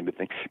independent-minded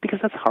thing because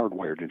that's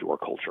hardwired into our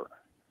culture.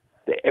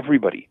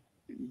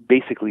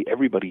 Basically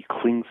everybody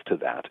clings to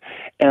that,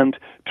 and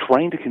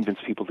trying to convince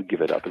people to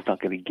give it up is not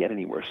going to get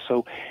anywhere.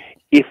 So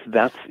if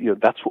that's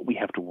what we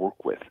have to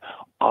work with.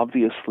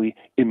 Obviously,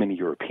 in many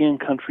European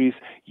countries,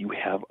 you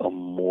have a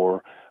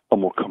more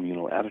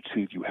communal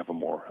attitude. You have a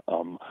more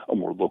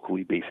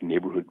locally based,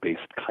 neighborhood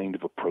based kind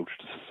of approach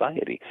to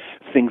society.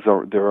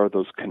 There are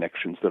those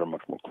connections that are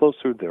much more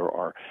closer. There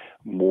are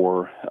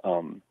more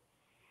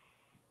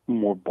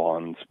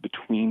bonds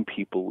between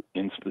people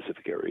in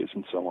specific areas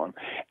and so on.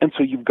 And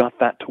so you've got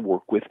that to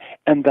work with,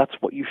 and that's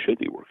what you should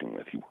be working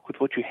with. You work with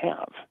what you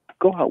have.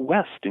 Go out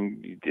west,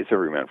 and it's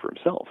every man for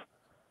himself.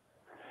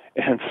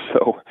 And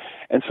so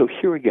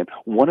here again,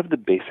 one of the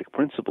basic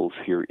principles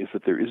here is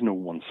that there is no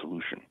one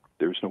solution.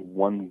 There is no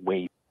one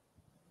way.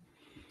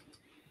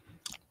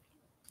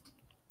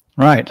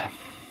 Right.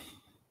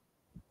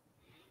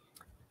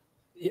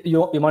 You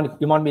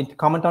want me to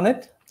comment on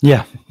it?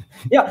 Yeah.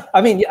 Yeah,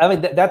 I mean,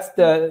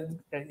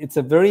 it's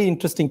a very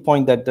interesting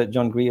point that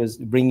John Greer is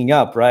bringing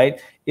up,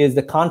 right? Is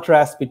the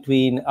contrast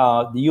between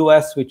the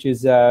U.S., which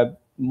is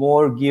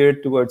more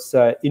geared towards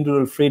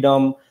individual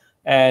freedom,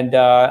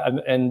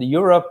 and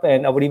Europe,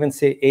 and I would even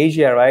say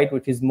Asia, right,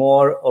 which is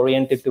more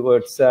oriented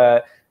towards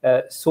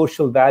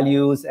social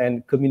values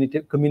and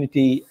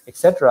community,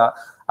 etc.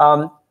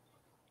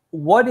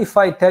 What if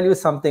I tell you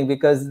something,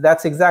 because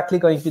that's exactly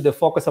going to be the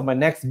focus of my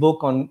next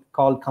book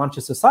called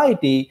Conscious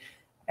Society.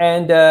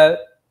 And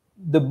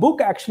the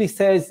book actually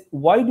says,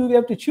 why do we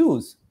have to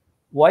choose?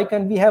 Why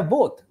can't we have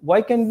both?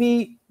 Why can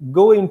we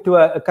go into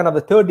a kind of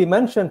a third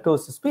dimension, so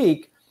to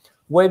speak,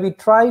 where we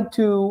try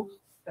to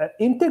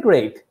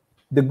integrate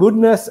the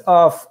goodness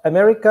of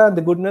America and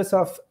the goodness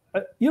of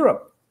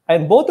Europe?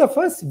 And both of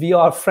us, we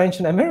are French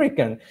and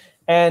American,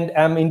 and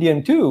I'm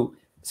Indian too.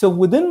 So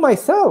within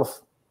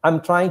myself,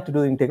 I'm trying to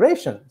do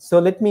integration. So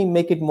let me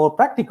make it more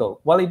practical.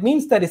 Well, it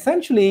means that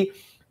essentially,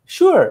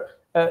 sure,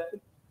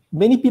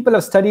 many people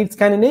have studied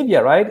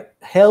Scandinavia, right?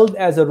 Held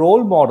as a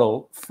role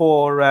model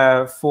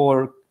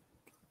for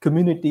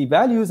community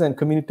values and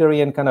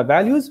communitarian kind of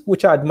values,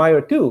 which I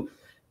admire too.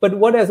 But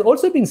what has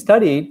also been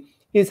studied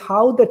is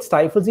how that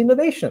stifles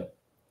innovation,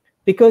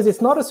 because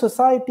it's not a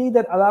society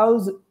that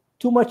allows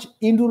too much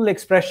individual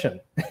expression,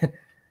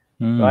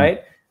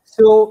 right?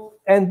 So,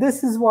 and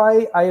this is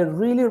why I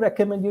really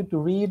recommend you to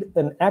read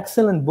an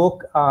excellent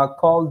book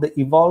called The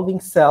Evolving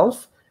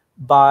Self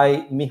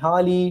by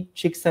Mihaly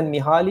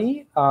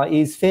Csikszentmihalyi.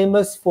 Is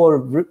famous for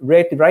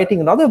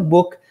writing another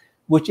book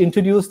which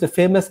introduced the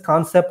famous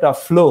concept of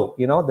flow,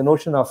 the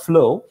notion of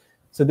flow.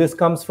 So this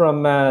comes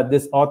from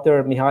this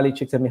author, Mihaly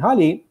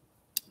Csikszentmihalyi.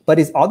 But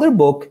his other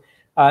book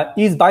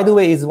is, by the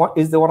way,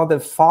 one of the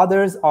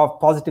fathers of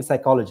positive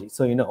psychology.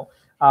 So,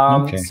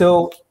 okay.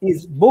 So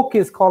his book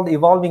is called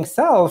Evolving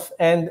Self.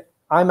 And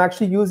I'm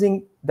actually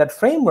using that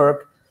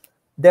framework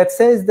that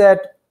says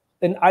that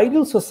an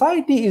ideal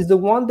society is the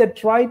one that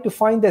tried to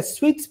find that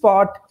sweet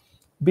spot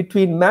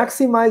between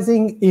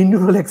maximizing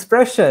individual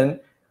expression.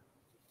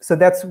 So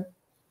that's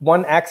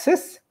one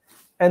axis,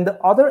 and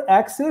the other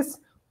axis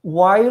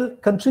while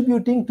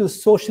contributing to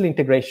social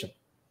integration,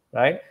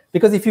 right?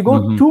 Because if you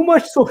go too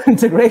much social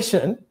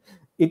integration,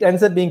 it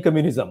ends up being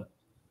communism,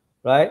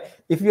 right?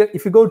 If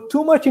you go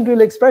too much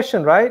individual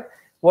expression, right?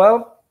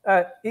 Well,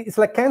 it's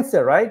like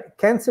cancer, right?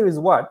 Cancer is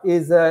what?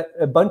 Is a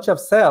bunch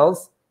of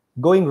cells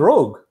going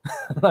rogue,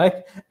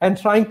 right? And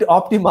trying to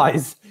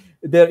optimize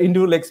their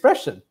individual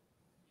expression,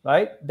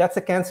 right? That's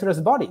a cancerous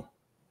body,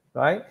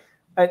 right?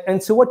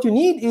 And so what you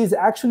need is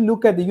actually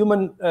look at the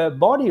human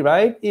body,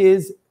 right?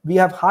 Is we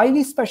have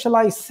highly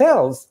specialized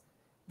cells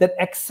that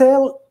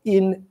excel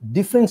in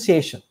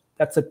differentiation.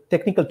 That's a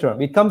technical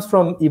term. It comes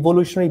from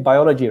evolutionary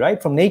biology,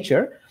 right? From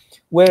nature,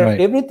 where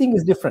everything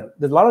is different.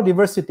 There's a lot of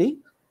diversity,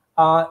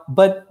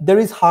 but there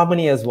is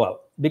harmony as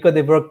well because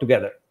they work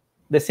together.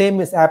 The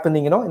same is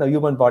happening, in a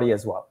human body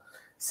as well.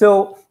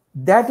 So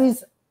that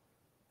is,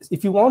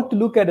 if you want to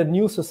look at a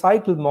new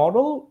societal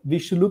model, we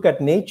should look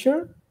at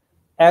nature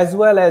as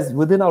well as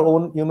within our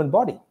own human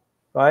body,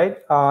 right?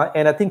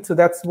 And I think so.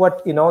 That's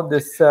what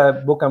this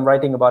book I'm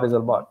writing about is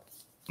all about.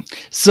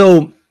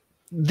 So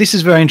this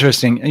is very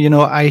interesting.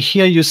 I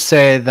hear you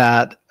say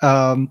that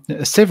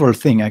several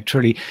things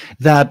actually,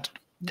 that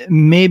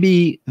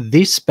maybe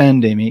this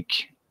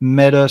pandemic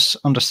made us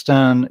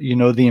understand,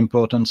 the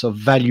importance of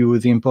value,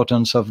 the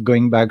importance of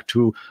going back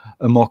to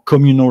a more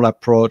communal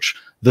approach,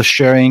 the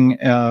sharing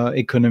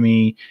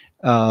economy,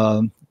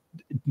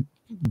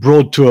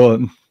 brought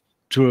to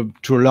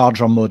a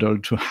larger model,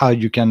 to how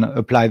you can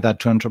apply that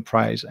to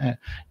enterprise and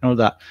all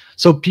that.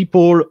 So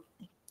people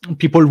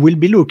will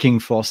be looking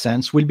for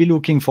sense, will be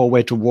looking for a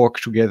way to work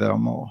together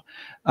more.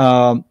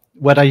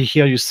 What I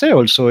hear you say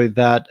also is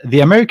that the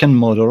American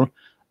model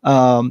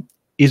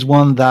is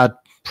one that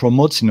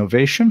promotes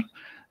innovation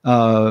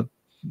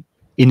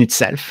in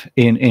itself,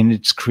 in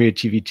its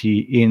creativity,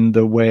 in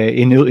the way,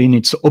 in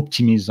its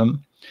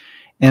optimism.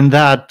 And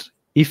that,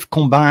 if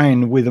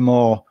combined with a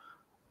more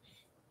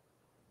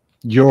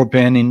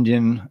European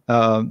Indian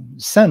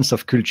sense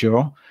of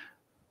culture,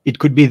 it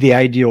could be the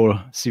ideal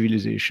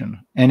civilization,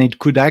 and it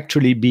could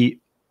actually be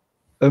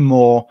a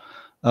more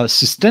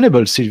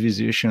sustainable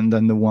civilization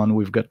than the one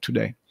we've got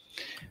today.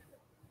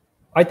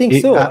 I think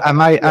so.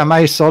 Am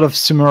I sort of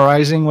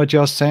summarizing what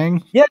you're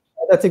saying? Yeah,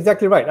 that's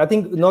exactly right. I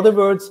think, in other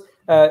words,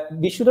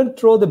 we shouldn't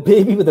throw the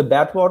baby with the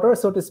bathwater,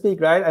 so to speak,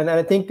 right? And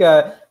I think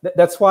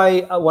that's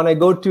why when I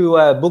go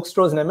to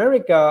bookstores in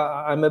America,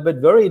 I'm a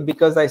bit worried,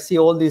 because I see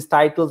all these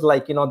titles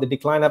like, The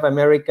Decline of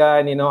America,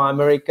 and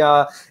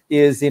America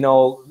is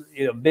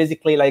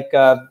basically like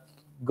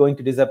going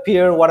to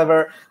disappear,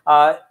 whatever.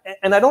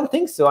 And I don't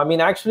think so. I mean,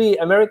 actually,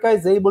 America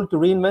is able to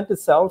reinvent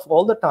itself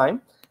all the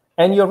time.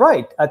 And you're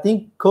right. I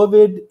think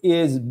COVID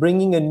is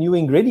bringing a new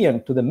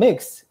ingredient to the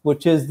mix,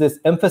 which is this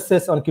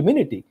emphasis on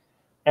community.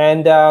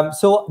 And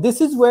so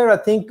this is where I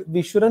think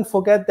we shouldn't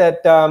forget that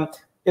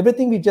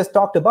everything we just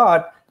talked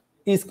about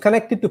is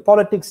connected to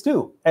politics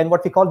too, and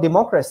what we call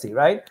democracy,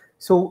 right?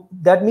 So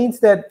that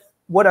means that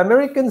what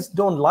Americans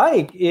don't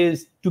like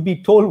is to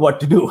be told what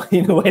to do,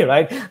 in a way,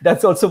 right?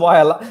 That's also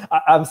why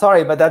I'm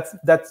sorry, but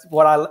that's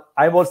what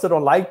I also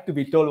don't like to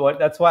be told what.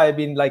 That's why I've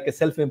been like a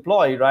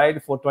self-employed,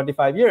 right, for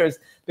 25 years,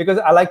 because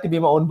I like to be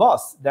my own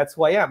boss. That's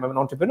who I am. I'm an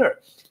entrepreneur.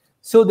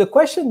 So the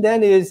question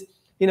then is,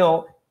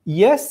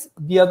 yes,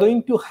 we are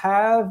going to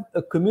have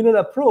a communal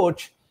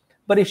approach,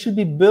 but it should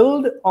be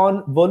built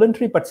on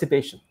voluntary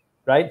participation,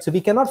 right? So we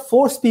cannot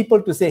force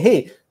people to say,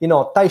 hey,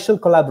 Thai shall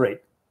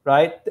collaborate,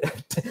 right?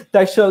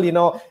 Thai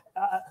shall,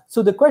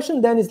 so the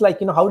question then is like,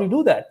 how do you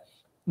do that?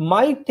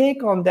 My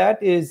take on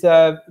that is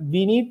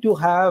we need to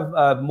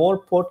have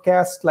more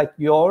podcasts like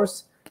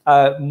yours,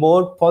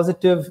 more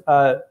positive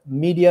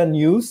media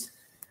news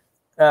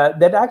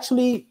that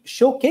actually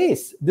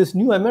showcase this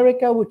new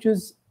America, which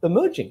is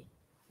emerging,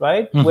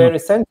 right? Mm-hmm. Where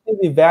essentially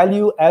we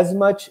value as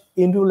much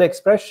individual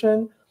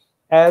expression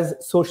as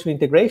social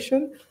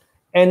integration.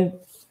 And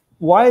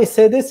why I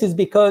say this is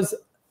because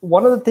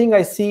one of the things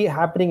I see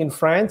happening in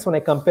France when I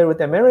compare with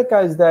America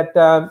is that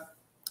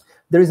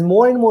there is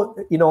more and more,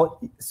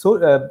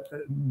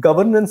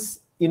 governance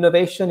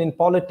innovation in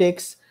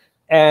politics,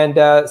 and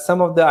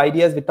some of the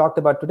ideas we talked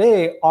about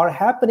today are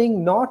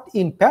happening not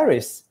in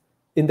Paris,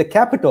 in the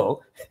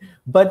capital,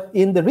 but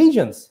in the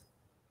regions,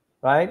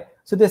 right?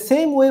 So the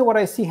same way what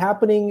I see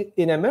happening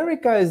in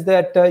America is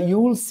that you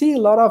will see a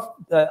lot of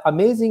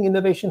amazing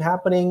innovation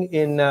happening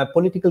in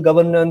political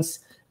governance,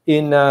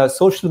 in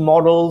social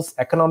models,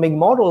 economic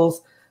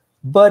models,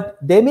 but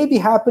they may be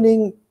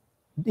happening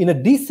in a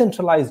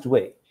decentralized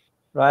way,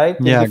 right?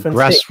 Yeah,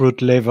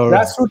 grassroots level.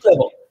 Grassroots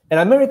level. And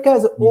America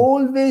has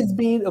always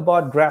been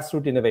about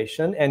grassroots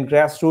innovation and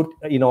grassroots,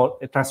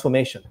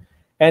 transformation.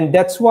 And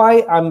that's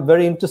why I'm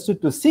very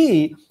interested to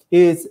see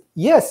is,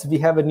 yes, we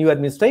have a new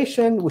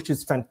administration, which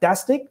is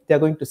fantastic. They're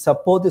going to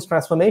support this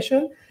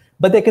transformation,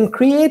 but they can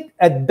create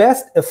at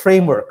best a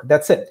framework.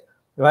 That's it,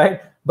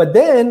 right? But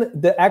then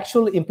the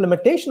actual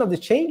implementation of the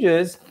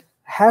changes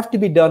have to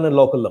be done at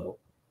local level,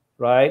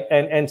 right?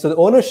 And so the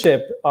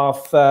ownership of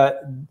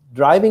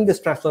driving this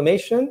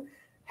transformation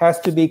has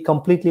to be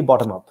completely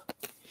bottom up.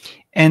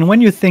 And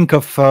when you think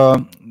of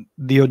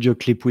the audio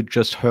clip we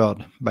just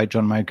heard by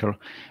John Michael,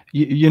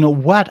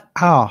 what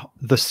are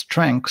the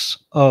strengths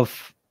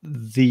of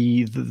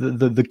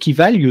the key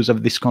values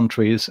of these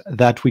countries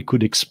that we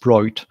could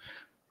exploit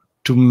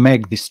to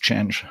make this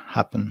change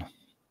happen?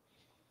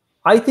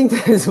 I think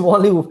there is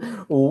only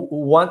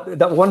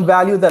one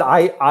value that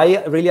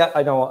I really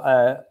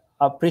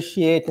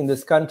appreciate in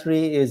this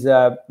country is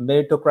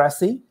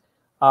meritocracy.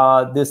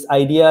 This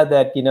idea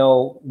that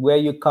where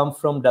you come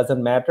from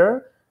doesn't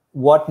matter.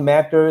 What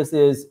matters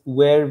is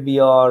where we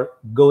are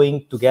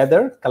going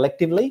together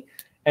collectively.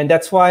 And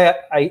that's why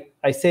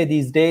I say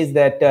these days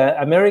that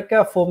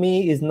America for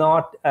me is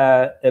not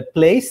a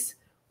place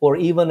or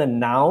even a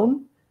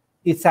noun.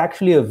 It's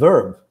actually a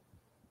verb,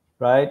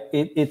 right?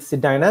 It's a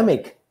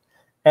dynamic.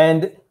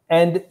 And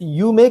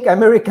you make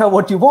America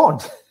what you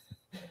want,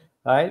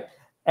 right?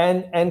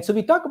 And so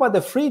we talk about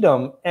the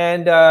freedom,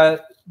 and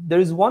there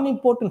is one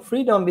important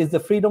freedom is the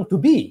freedom to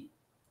be.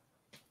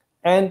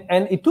 And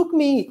it took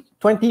me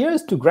 20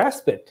 years to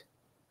grasp it,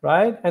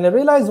 right? And I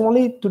realized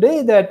only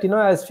today that,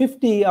 as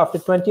 50, after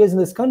 20 years in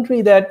this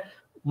country, that,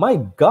 my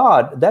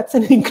God, that's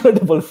an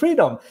incredible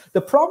freedom.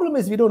 The problem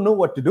is we don't know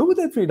what to do with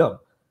that freedom.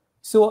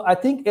 So I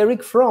think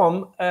Erich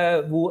Fromm,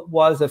 who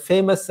was a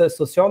famous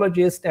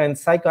sociologist and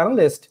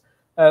psychoanalyst,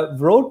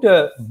 wrote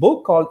a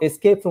book called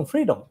Escape from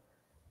Freedom,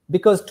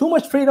 because too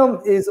much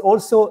freedom is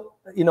also,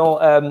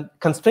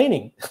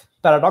 constraining,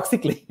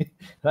 paradoxically,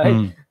 right?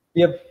 Mm.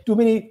 We have too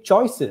many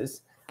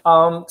choices.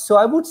 So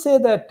I would say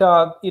that,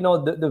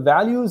 the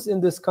values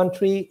in this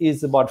country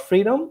is about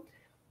freedom,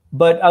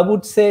 but I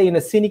would say in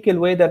a cynical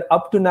way that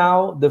up to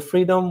now, the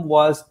freedom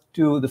was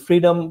the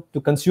freedom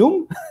to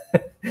consume.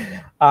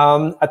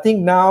 I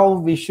think now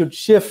we should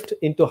shift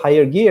into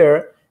higher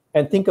gear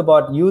and think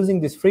about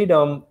using this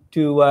freedom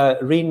to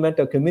reinvent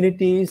our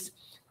communities,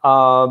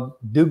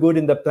 do good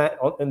in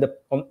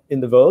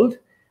the world,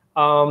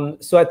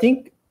 So I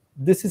think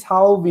this is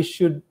how we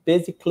should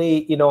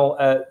basically,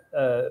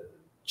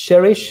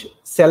 cherish,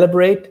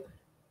 celebrate,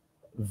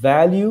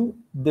 value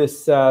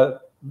this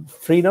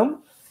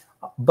freedom,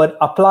 but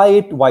apply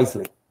it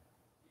wisely.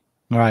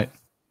 Right.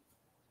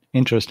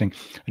 Interesting.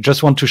 I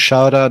just want to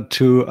shout out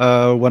to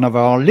one of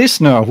our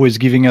listeners who is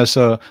giving us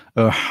a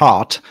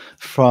heart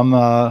from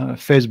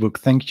Facebook.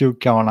 Thank you,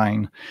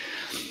 Caroline.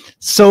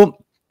 So,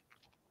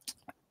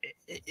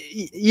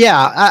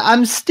 yeah,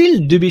 I'm still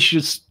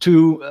dubious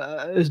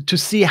to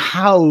see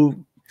how.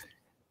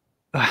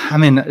 I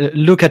mean,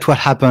 look at what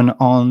happened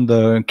on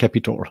the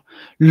Capitol.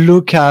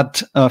 Look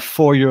at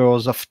 4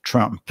 years of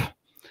Trump.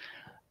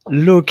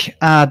 Look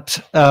at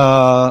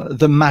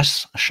the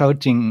mass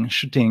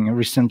shooting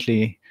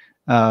recently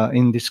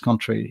in this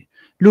country.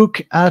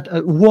 Look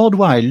at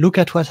worldwide. Look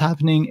at what's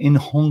happening in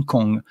Hong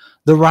Kong.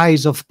 The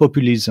rise of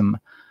populism.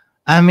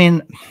 I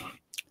mean,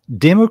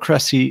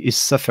 democracy is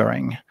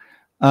suffering.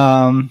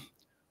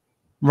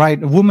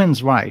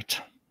 Women's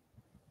rights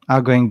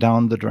are going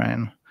down the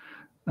drain.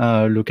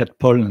 Look at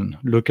Poland.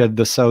 Look at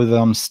the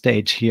southern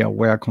states here,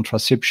 where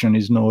contraception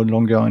is no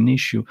longer an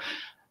issue.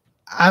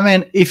 I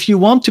mean, if you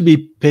want to be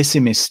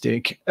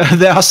pessimistic,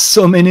 there are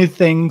so many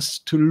things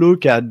to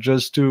look at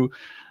just to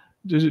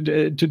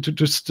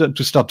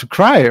start to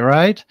cry,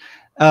 right?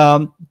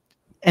 And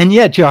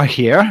yet you are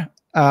here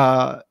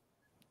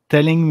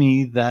telling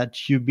me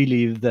that you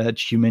believe that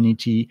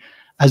humanity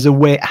has a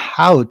way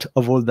out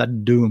of all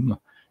that doom,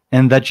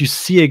 and that you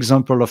see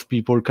example of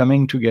people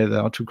coming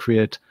together to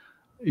create,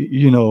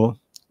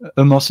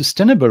 a more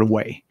sustainable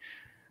way.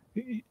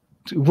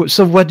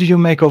 So what do you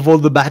make of all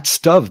the bad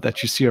stuff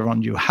that you see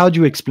around you? How do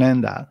you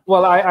explain that?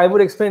 Well, I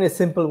would explain a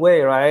simple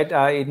way, right?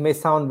 It may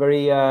sound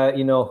very,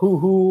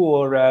 hoo-hoo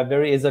or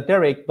very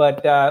esoteric,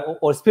 but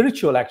or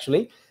spiritual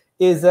actually,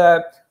 is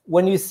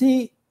when you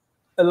see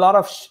a lot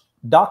of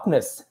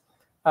darkness,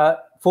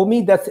 for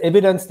me, that's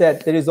evidence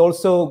that there is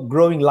also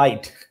growing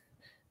light,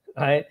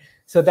 right?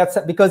 So that's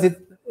because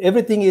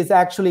everything is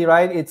actually,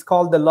 right, it's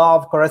called the law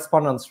of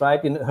correspondence,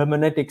 right? In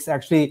hermeneutics,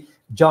 actually,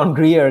 John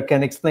Greer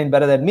can explain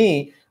better than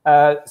me.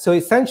 So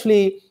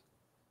essentially,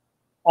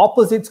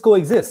 opposites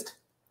coexist.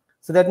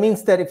 So that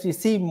means that if you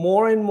see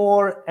more and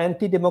more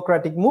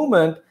anti-democratic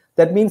movement,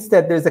 that means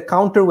that there's a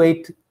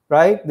counterweight,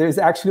 right? There's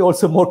actually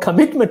also more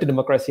commitment to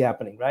democracy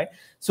happening, right?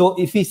 So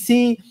if we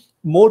see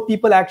more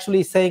people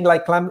actually saying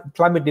like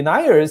climate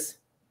deniers,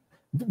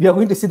 we are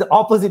going to see the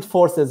opposite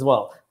force as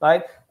well,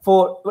 right?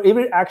 For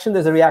every action,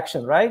 there's a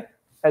reaction, right?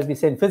 As we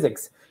say in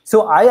physics.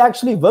 So I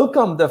actually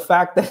welcome the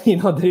fact that,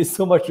 there is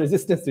so much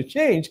resistance to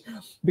change,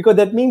 because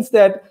that means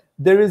that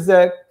there is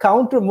a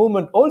counter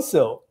movement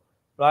also,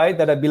 right,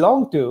 that I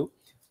belong to,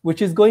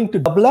 which is going to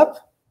double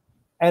up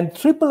and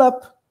triple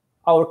up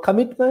our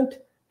commitment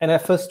and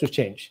efforts to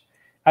change.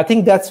 I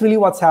think that's really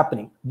what's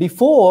happening.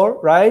 Before,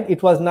 right,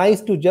 it was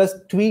nice to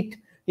just tweet,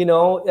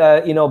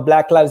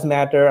 Black Lives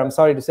Matter, I'm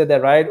sorry to say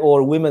that, right,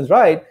 or women's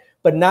right.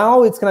 But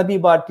now it's going to be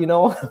about,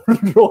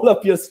 roll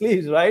up your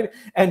sleeves, right,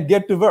 and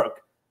get to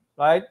work,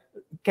 right?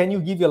 Can you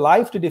give your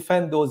life to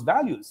defend those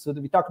values? So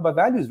that we talk about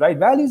values, right?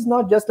 Values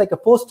not just like a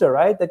poster,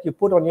 right, that you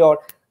put on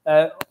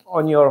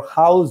your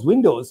house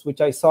windows,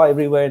 which I saw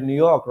everywhere in New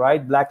York,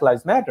 right? Black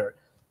Lives Matter.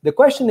 The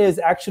question is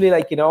actually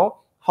like,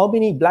 how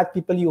many Black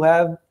people you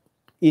have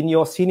in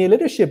your senior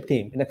leadership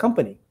team in a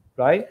company,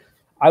 right?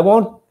 I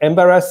won't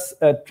embarrass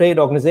Trade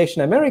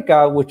Organization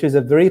America, which is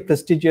a very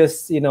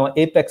prestigious,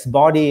 apex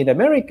body in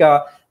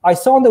America. I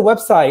saw on the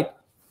website,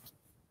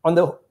 on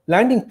the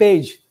landing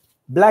page,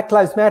 Black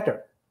Lives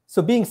Matter.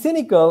 So being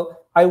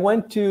cynical, I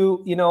went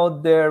to,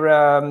 their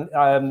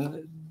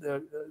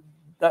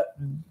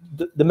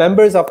the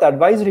members of the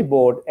advisory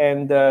board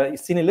and the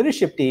senior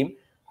leadership team.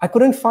 I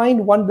couldn't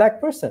find one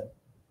Black person.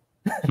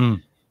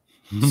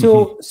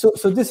 So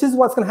this is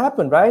what's going to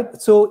happen, right?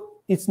 So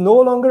it's no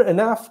longer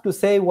enough to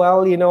say,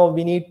 well,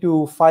 we need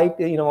to fight,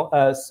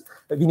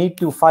 we need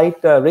to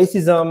fight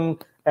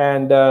racism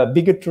and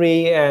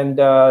bigotry and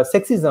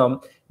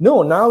sexism.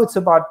 No, now it's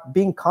about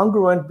being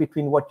congruent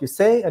between what you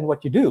say and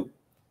what you do.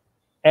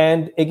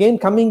 And again,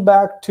 coming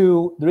back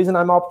to the reason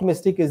I'm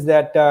optimistic is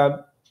that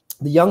the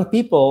young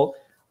people,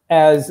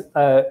 as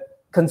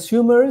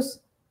consumers,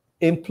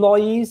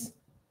 employees,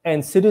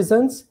 and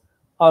citizens,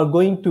 are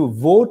going to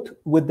vote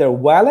with their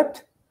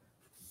wallet,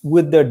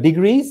 with their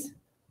degrees,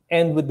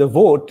 and with the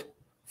vote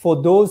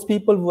for those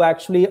people who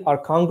actually are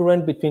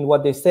congruent between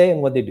what they say and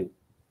what they do,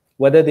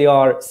 whether they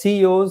are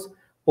CEOs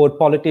or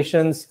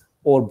politicians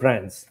or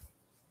brands.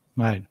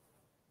 Right.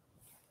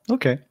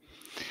 Okay.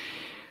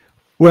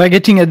 We're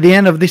getting at the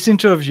end of this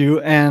interview,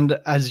 and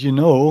as you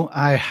know,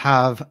 I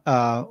have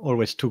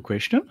always two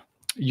questions.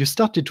 You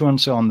started to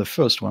answer on the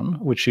first one,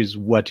 which is,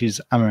 what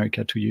is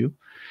America to you?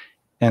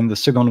 And the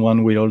second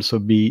one will also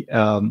be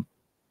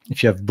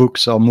if you have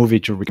books or movie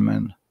to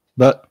recommend.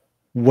 But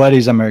what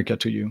is America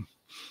to you?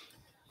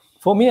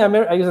 For me,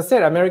 as I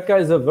said, America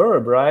is a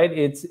verb, right?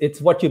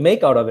 It's what you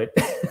make out of it,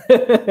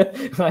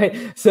 right?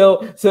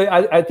 So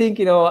I think,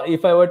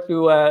 if I were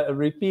to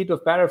repeat or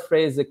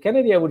paraphrase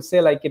Kennedy, I would say,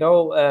 like,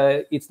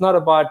 it's not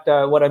about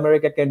what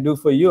America can do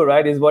for you,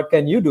 right? It's what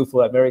can you do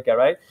for America,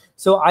 right?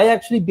 So I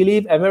actually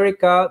believe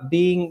America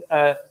being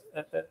a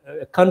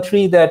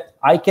country that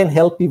I can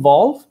help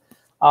evolve,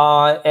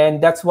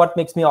 and that's what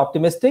makes me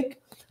optimistic.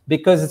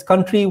 Because it's a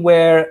country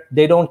where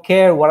they don't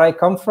care where I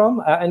come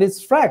from. And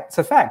it's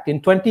a fact.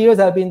 In 20 years,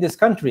 I've been in this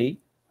country.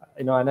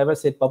 I never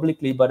say it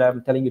publicly, but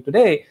I'm telling you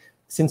today,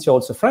 since you're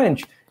also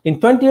French, in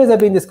 20 years, I've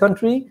been in this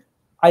country.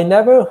 I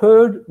never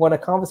heard when a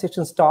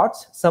conversation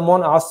starts,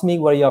 someone asks me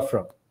where you're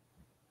from.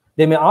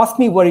 They may ask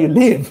me where you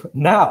live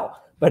now,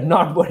 but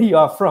not where you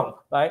are from,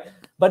 right?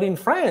 But in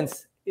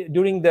France,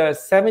 during the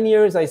 7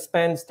 years I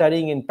spent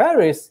studying in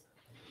Paris,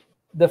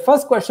 the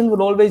first question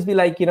would always be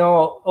like,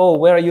 oh,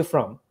 where are you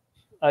from?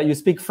 You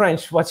speak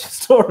French, what's your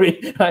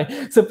story?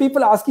 Right? So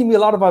people asking me a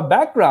lot about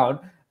background,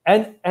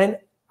 and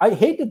I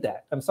hated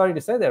that. I'm sorry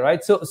to say that,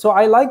 right? So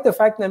I like the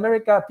fact in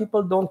America,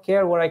 people don't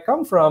care where I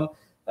come from.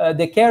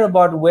 They care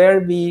about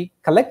where we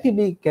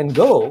collectively can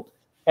go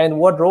and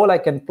what role I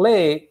can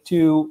play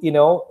to,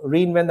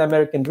 reinvent the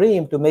American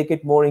dream, to make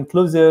it more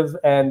inclusive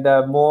and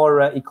more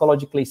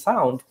ecologically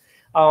sound.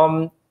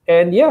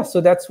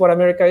 So that's what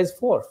America is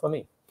for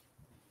me.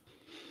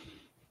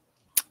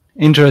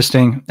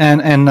 Interesting.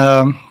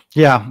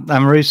 Yeah,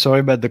 I'm really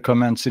sorry about the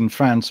comments in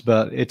France,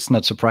 but it's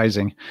not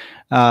surprising.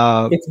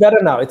 It's better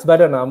now.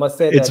 I must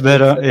say it's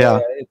better.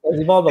 Yeah, it's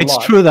evolved a lot. It's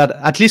true that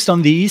at least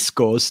on the East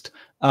Coast,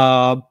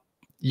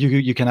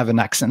 you can have an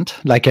accent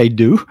like I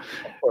do.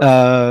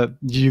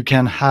 You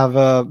can have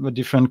a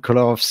different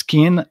color of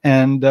skin,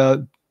 and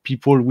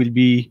people will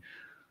be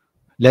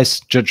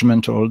less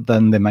judgmental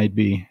than they might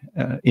be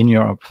in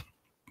Europe.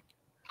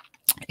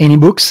 Any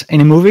books?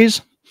 Any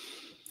movies?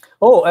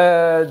 Oh,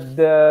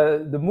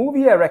 the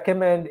movie I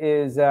recommend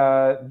is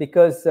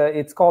because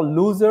it's called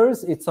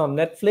Losers. It's on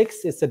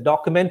Netflix. It's a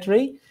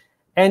documentary,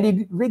 and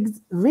it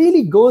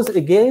really goes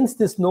against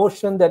this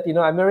notion that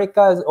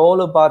America is all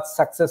about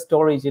success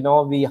stories.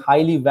 We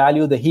highly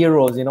value the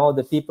heroes.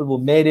 The people who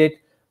made it,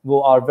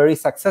 who are very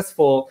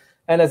successful.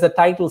 And as the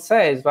title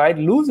says, right,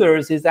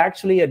 Losers is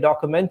actually a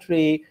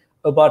documentary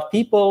about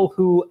people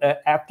who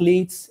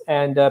athletes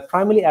and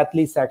primarily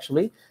athletes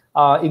actually.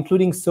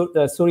 Including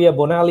Surya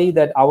Bonali,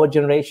 that our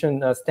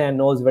generation Stan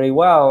knows very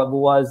well, who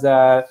was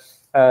a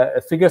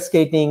figure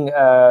skating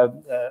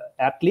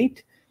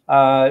athlete.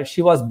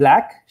 She was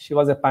Black. She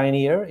was a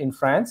pioneer in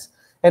France.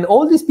 And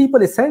all these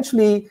people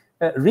essentially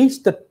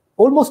reached the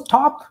almost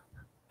top.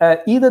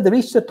 Either they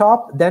reached the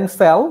top, then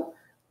fell,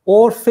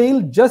 or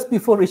failed just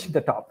before reaching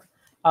the top.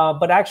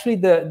 But actually,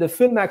 the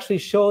film actually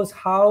shows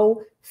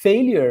how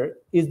failure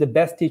is the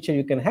best teacher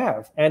you can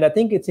have. And I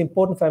think it's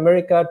important for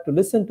America to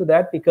listen to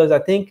that, because I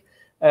think,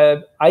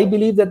 I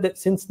believe that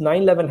since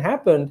 9/11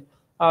 happened,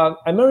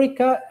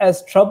 America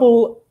has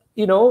trouble,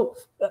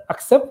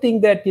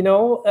 accepting that,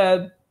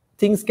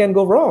 things can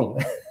go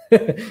wrong,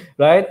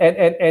 right?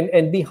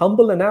 And be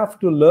humble enough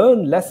to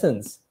learn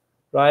lessons,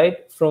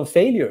 right, from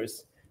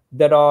failures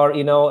that are,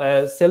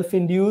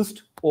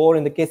 self-induced, or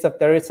in the case of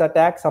terrorist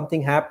attack,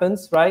 something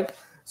happens, right?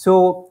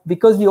 So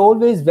because we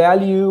always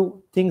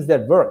value things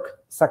that work,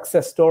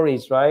 success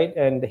stories, right,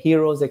 and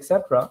heroes,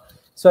 etc.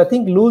 So I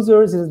think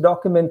Losers is a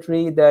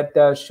documentary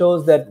that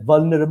shows that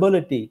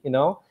vulnerability,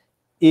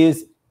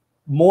 is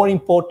more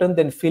important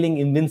than feeling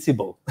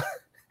invincible,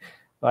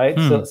 right?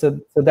 So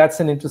that's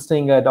an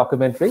interesting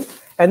documentary.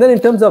 And then in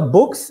terms of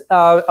books,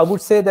 I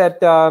would say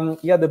that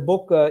the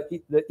book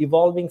The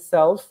Evolving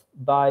Self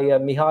by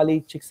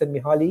Mihaly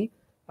Csikszentmihalyi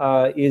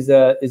is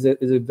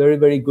a very,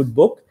 very good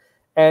book.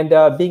 And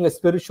being a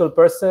spiritual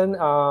person,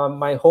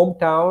 my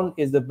hometown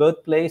is the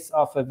birthplace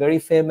of a very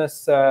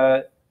famous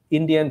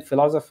Indian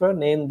philosopher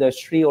named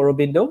Sri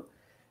Aurobindo.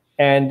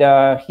 And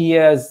he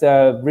has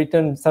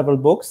written several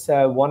books.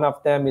 One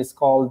of them is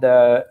called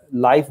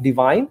Life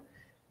Divine.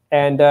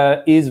 And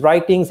his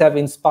writings have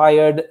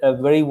inspired a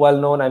very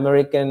well-known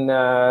American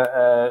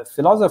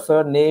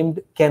philosopher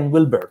named Ken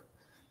Wilber.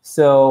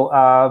 So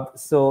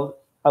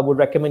I would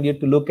recommend you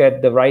to look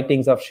at the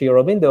writings of Sri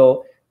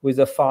Aurobindo, who is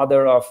a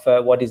father of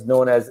what is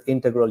known as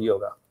integral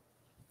yoga.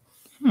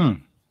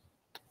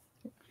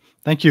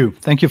 Thank you.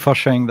 Thank you for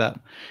sharing that.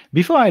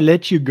 Before I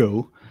let you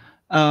go,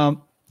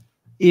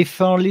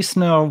 if our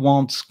listener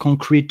wants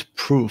concrete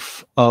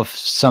proof of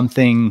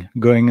something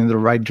going in the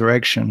right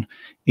direction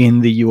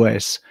in the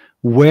US,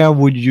 where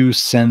would you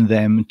send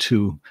them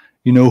to?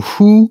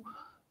 Who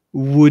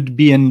would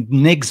be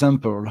an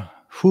example?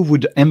 Who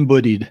would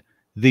embody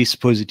this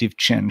positive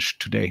change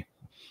today?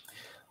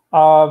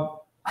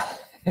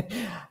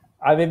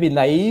 I may be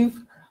naive,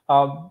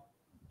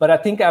 but I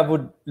think I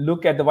would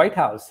look at the White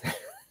House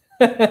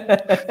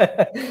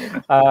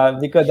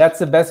because that's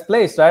the best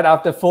place, right?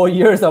 After 4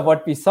 years of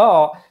what we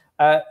saw,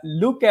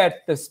 look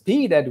at the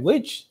speed at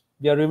which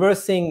we are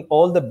reversing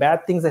all the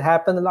bad things that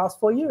happened in the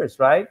last 4 years,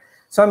 right?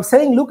 So I'm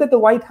saying look at the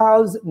White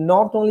House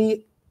not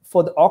only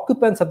for the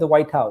occupants of the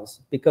White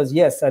House, because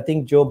yes, I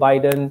think Joe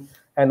Biden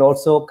and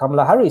also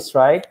Kamala Harris,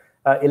 right,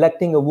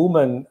 electing a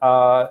woman,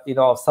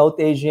 of South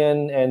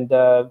Asian and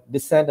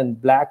descent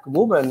and Black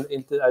woman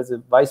as a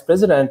vice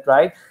president,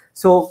 right?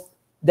 So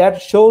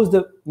that shows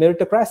the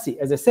meritocracy,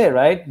 as I say,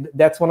 right?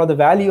 That's one of the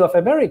value of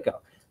America.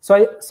 So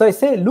I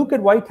say, look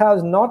at White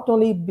House not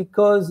only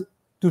because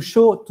to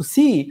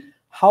see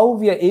how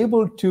we are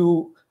able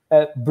to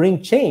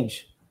bring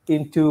change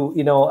into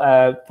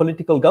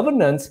political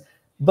governance,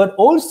 but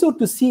also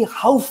to see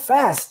how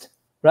fast,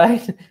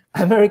 right,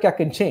 America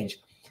can change.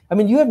 I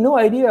mean, you have no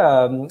idea,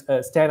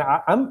 Stan.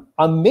 I'm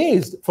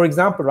amazed. For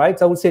example, right?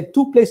 So I would say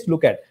two places to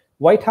look at.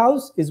 White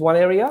House is one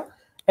area.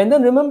 And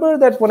then remember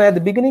that when at the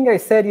beginning I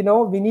said,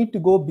 we need to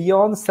go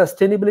beyond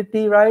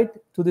sustainability, right,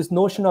 to this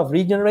notion of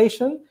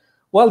regeneration.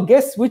 Well,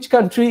 guess which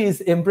country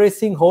is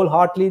embracing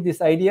wholeheartedly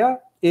this idea?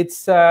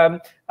 It's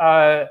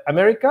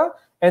America.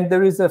 And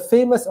there is a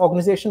famous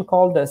organization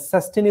called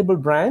Sustainable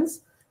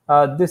Brands.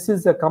 This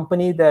is a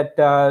company that,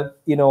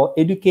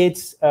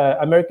 educates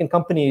American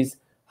companies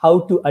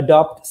how to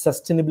adopt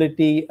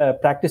sustainability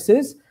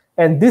practices.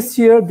 And this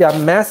year, they are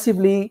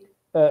massively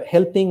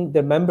helping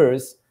their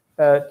members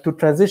to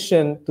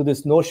transition to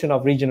this notion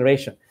of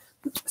regeneration.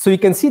 So you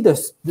can see the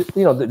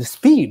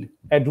speed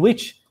at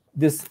which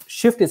this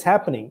shift is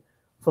happening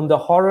from the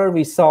horror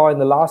we saw in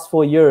the last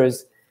 4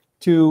 years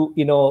to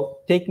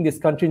taking this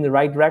country in the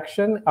right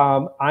direction.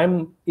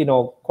 I'm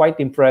quite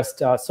impressed.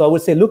 So I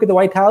would say look at the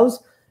White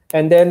House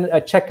and then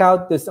check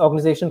out this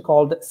organization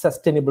called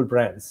Sustainable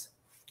Brands.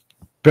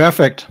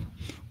 Perfect.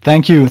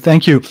 Thank you.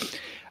 Thank you.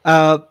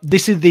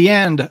 This is the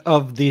end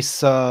of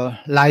this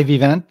live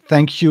event.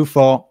 Thank you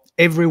for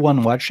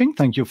everyone watching.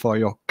 Thank you for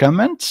your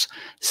comments.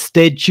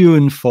 Stay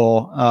tuned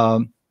for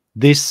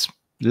this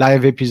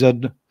live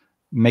episode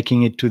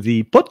making it to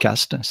the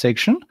podcast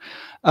section.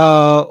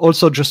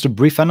 Also, just a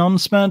brief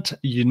announcement.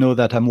 You know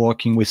that I'm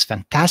working with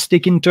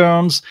fantastic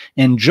interns,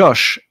 and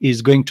Josh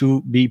is going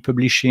to be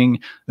publishing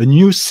a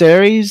new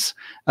series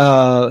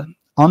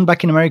on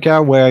Back in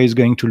America, where he's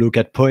going to look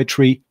at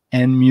poetry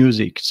and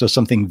music. So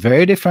something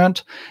very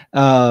different,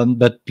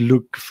 but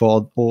look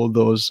for all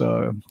those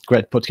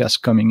great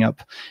podcasts coming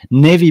up.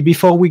 Navi,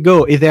 before we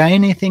go, is there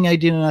anything I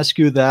didn't ask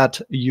you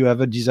that you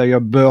have a desire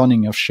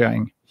burning of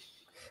sharing?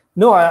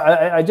 No,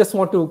 I just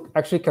want to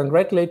actually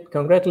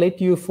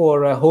congratulate you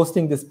for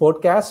hosting this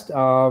podcast,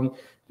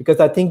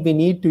 because I think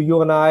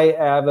you and I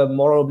have a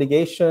moral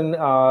obligation,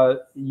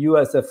 you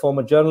as a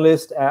former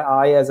journalist,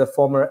 I as a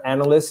former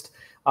analyst,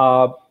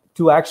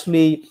 to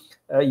actually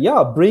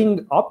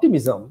bring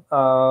optimism,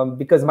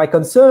 because my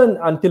concern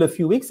until a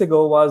few weeks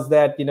ago was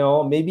that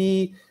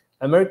maybe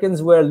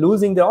Americans were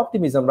losing their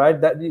optimism,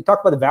 right? That you talk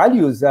about the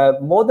values,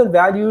 more than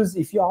values.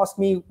 If you ask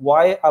me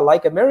why I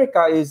like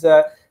America, is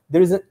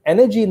there is an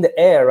energy in the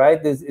air, right?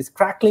 It's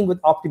crackling with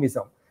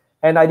optimism,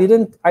 and I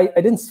didn't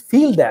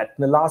feel that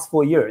in the last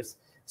 4 years.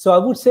 So I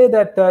would say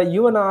that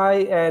you and I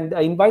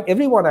invite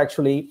everyone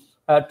actually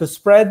to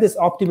spread this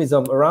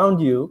optimism around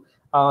you.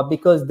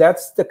 Because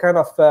that's the kind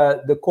of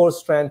the core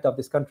strength of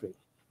this country.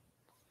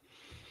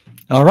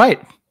 All right.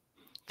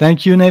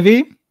 Thank you,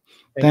 Navi.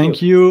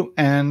 Thank you. you,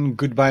 and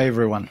goodbye,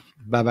 everyone.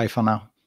 Bye-bye for now.